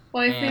there.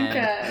 Well, I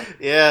think.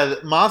 Yeah, the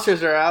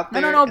monsters are out there.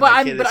 No, but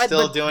and the kid is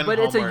still doing but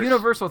it's a homework.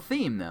 universal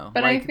theme though.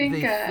 But like, I think,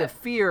 the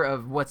fear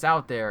of what's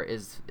out there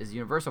is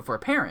universal for a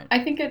parent. I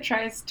think it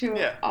tries to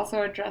Yeah.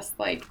 also address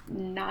like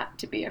not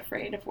to be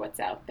afraid of what's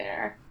out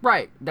there.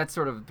 Right. That's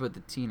sort of what the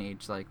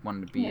teenage like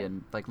wanted to be Yeah.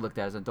 and like looked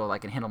at as an adult. I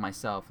can handle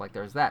myself. Like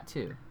there's that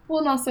too. Well,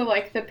 and also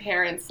like the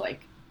parents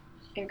like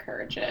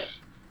encourage it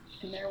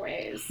in their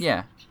ways.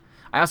 Yeah.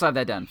 I also have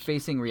that down.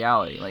 Facing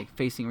reality, like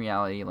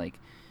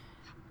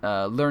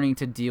learning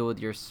to deal with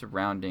your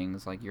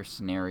surroundings, like your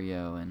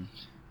scenario,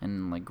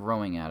 and like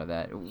growing out of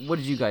that. What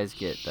did you guys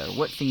get though?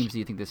 What themes do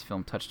you think this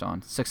film touched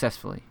on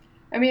successfully?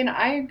 I mean,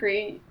 I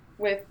agree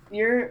with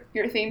your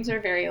themes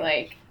are very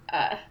like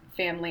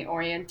family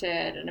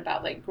oriented and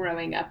about like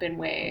growing up in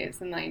ways,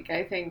 and like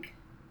I think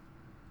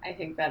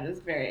that is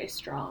very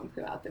strong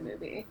throughout the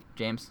movie.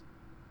 James,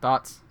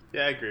 thoughts?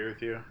 Yeah, I agree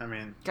with you. I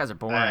mean, You guys are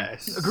boring.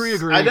 Nice. Agree.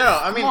 I know,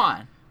 I mean- Come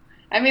on.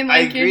 I mean,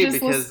 I like agree you're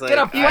just because like Get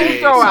a I flamethrower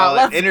saw out.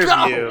 that Let's interview.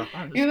 go.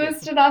 I'm just you kidding.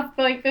 listed off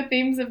like the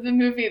themes of the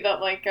movie that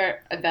like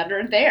are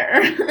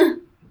there.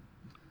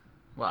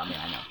 Well, I mean,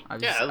 I know.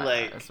 Yeah,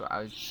 like- that's what I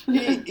was.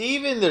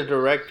 Even the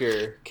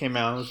director came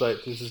out and was like,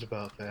 "This is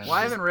about that." Well,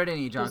 I haven't read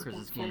any John Just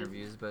Krasinski about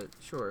interviews, but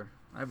sure,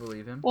 I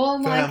believe him. Well,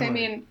 and like I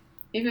Family. mean,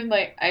 even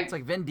like I. It's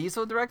like Vin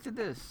Diesel directed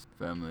this.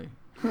 Family.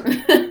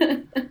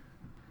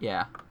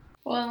 Yeah.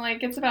 Well, and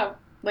like it's about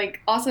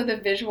like also the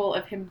visual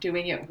of him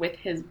doing it with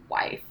his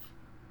wife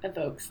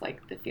evokes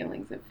like the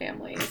feelings of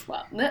family as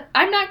well.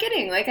 I'm not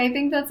kidding. Like I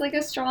think that's like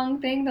a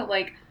strong thing that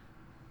like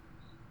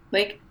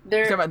You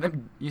they're talking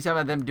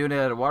about them doing it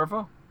at a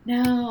waterfall?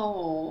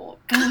 no,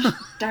 gosh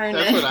darn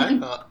That's it. what I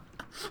thought.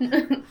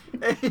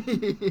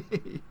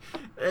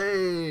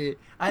 Hey,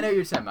 I know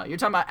you're talking about. You're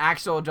talking about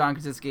actual John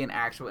Krasinski and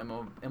actual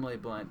Emily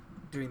Blunt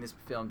doing this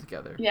film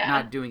together. Yeah.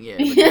 Not doing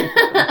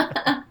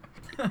it.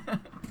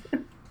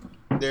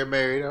 They're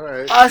married, all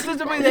right.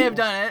 Ostensibly, they have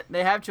done it.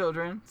 They have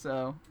children,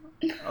 so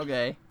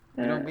okay.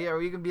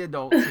 We can be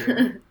adults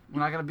here. We're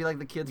not gonna be like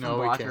the kids from No,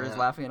 we Blockers, can't.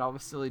 laughing at all the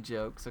silly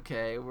jokes.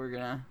 Okay, we're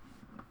gonna.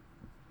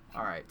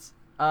 All right.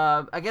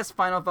 I guess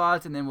final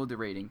thoughts, and then we'll do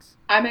ratings.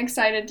 I'm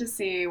excited to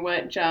see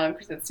what John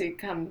Krasinski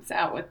comes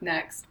out with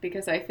next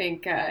because I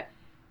think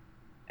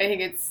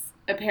it's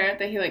apparent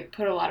that he like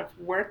put a lot of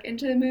work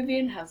into the movie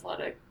and has a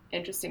lot of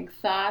interesting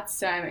thoughts.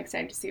 So I'm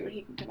excited to see what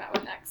he can come out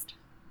with next.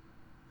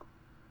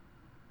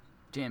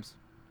 James.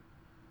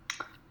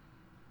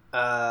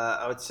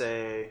 I would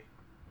say,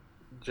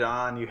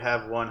 John, you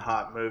have one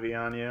hot movie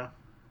on you.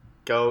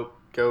 Go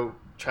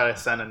try to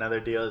sign another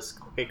deal as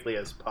quickly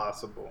as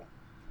possible.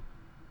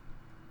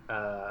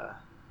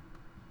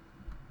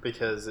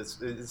 Because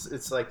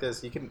it's like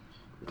this. You can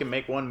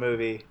make one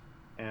movie,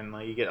 and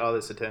like you get all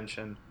this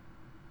attention,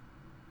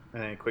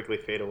 and then quickly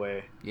fade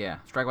away. Yeah,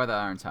 strike while the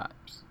iron's hot.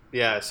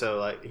 Yeah, so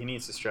like he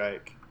needs to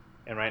strike,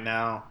 and right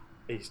now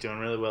he's doing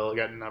really well.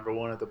 Got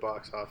 #1 at the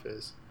box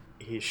office.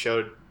 He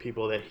showed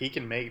people that he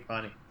can make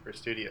money for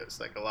studios,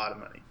 like a lot of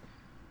money.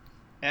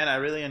 And I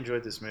really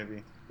enjoyed this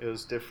movie. It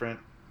was different.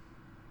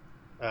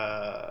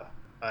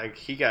 Like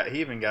he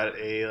even got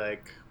a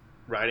like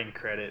writing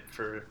credit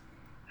for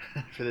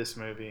for this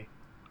movie,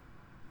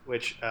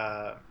 which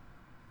I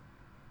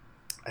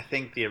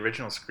think the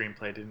original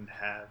screenplay didn't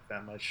have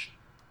that much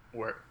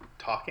work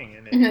talking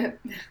in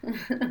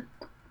it.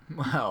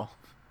 Wow.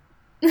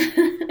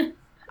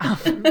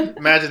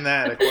 Imagine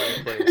that, A Quiet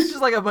It's Place.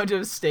 just like a bunch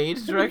of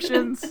stage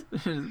directions.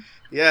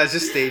 Yeah, it's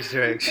just stage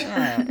direction.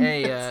 Yeah,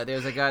 hey,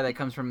 there's a guy that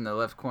comes from the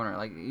left corner.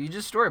 Like, you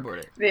just storyboard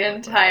it. The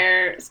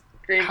entire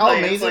screenplay How is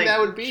amazing like that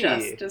would be.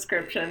 just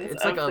descriptions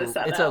It's of like the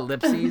setup. it's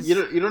ellipses. You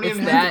don't It's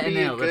even that have to and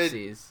be then a good.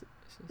 ellipses.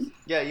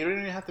 Yeah, you don't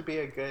even have to be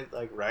a good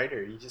like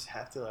writer. You just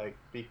have to like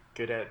be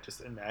good at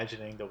just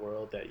imagining the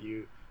world that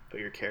you put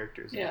your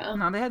characters in. Yeah.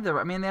 No, they had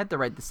to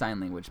write the sign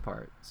language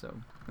part. So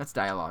that's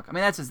dialogue. I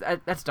mean,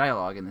 that's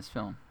dialogue in this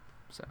film.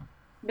 So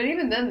But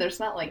even then, there's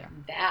not like Yeah.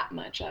 that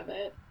much of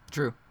it.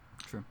 true.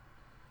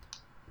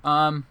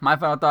 My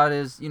final thought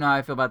is, you know how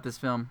I feel about this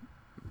film.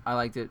 I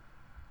liked it.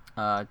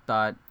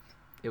 Thought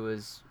it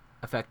was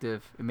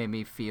effective. It made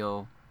me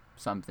feel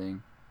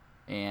something,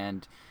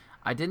 and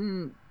I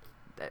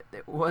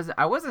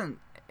wasn't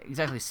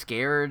exactly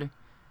scared.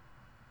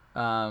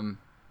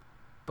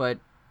 But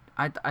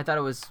I thought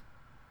it was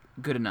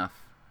good enough.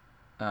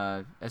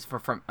 As for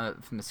from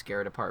the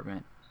scare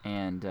department,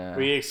 and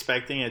were you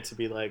expecting it to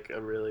be like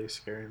a really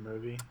scary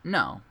movie?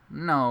 No.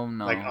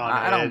 Like on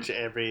I edge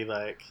every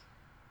like.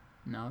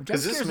 No, jump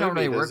Because this scares movie don't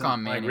really work doesn't,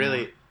 on me like, anymore.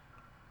 really.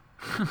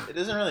 It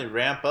doesn't really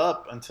ramp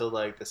up until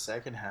like the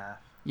second half.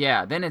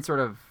 Yeah, then it sort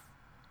of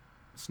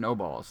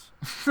snowballs.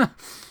 Because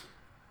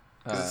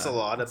it's a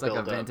lot of it's like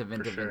build-up,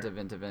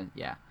 event.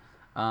 Yeah.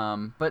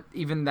 But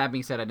even that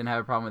being said, I didn't have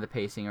a problem with the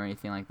pacing or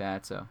anything like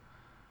that. So,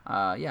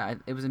 yeah,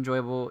 it was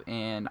enjoyable,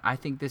 and I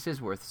think this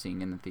is worth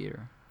seeing in the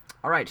theater.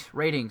 All right,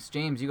 ratings.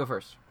 James, you go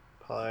first.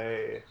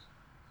 Probably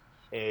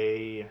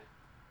a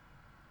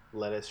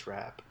lettuce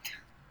wrap.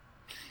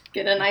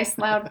 Get a nice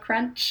loud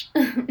crunch.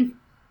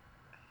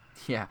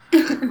 Yeah,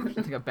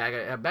 like a bag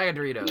of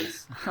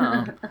Doritos.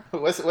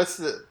 What's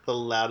the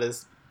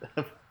loudest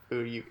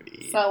food you could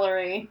eat?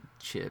 Celery.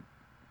 Chip.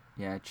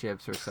 Yeah,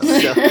 chips or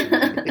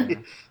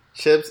something.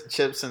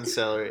 Chips and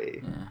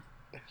celery.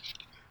 Yeah.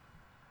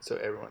 So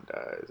everyone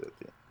dies at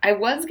the end. I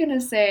was going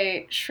to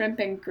say shrimp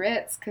and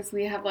grits because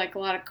we have like a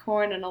lot of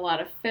corn and a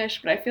lot of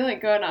fish, but I feel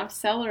like going off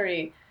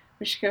celery,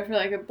 we should go for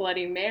like a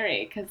Bloody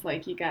Mary because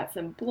like you got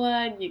some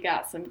blood, you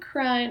got some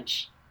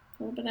crunch,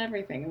 a little bit of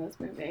everything in this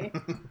movie.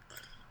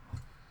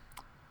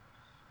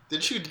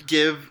 Did you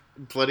give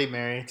Bloody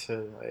Mary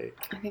to like?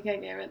 I think I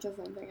gave it to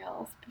something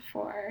else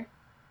before.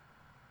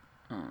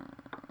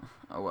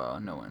 Oh well,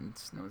 no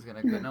one's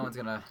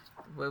gonna.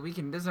 Well, we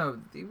can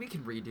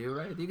redo,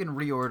 right? You can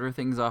reorder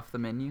things off the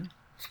menu.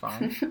 It's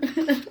fine.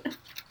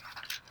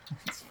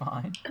 It's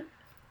fine.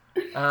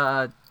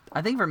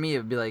 I think for me it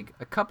would be like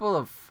a couple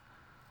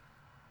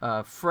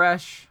of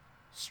fresh,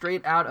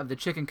 straight out of the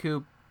chicken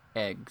coop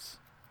eggs.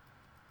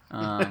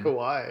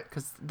 Why?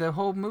 Because the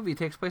whole movie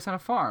takes place on a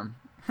farm,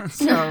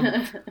 so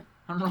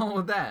I'm rolling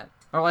with that.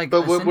 Or like,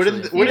 but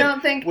you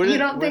don't think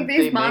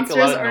these monsters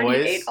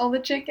already ate all the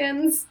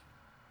chickens?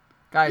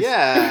 Guys,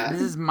 yeah.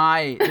 this is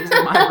my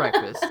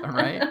breakfast, all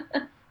right?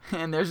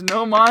 And there's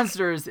no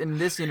monsters in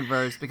this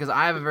universe because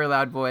I have a very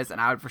loud voice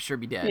and I would for sure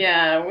be dead.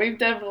 Yeah, we've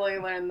definitely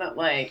learned that,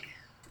 like,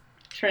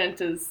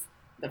 Trent is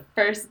the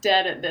first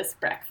dead at this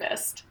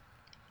breakfast.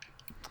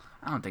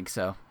 I don't think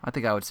so. I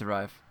think I would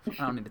survive.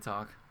 I don't need to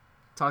talk.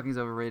 Talking's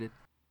overrated.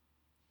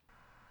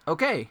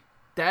 Okay,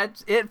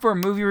 that's it for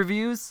movie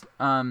reviews.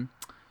 Do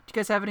you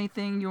guys have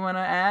anything you want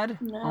to add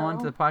on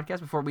to the podcast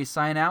before we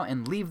sign out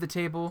and leave the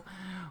table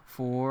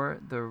for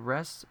the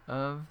rest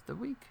of the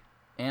week?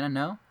 Anna,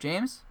 no?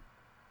 James?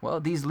 Well,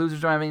 these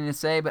losers don't have anything to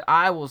say, but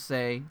I will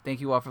say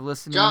thank you all for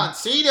listening. John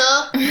Cena!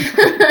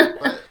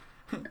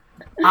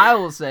 I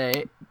will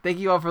say thank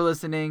you all for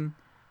listening.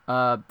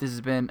 This has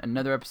been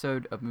another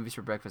episode of Movies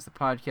for Breakfast, the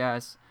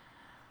podcast.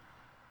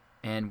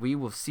 And we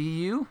will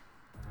see you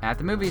at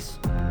the movies.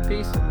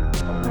 Peace.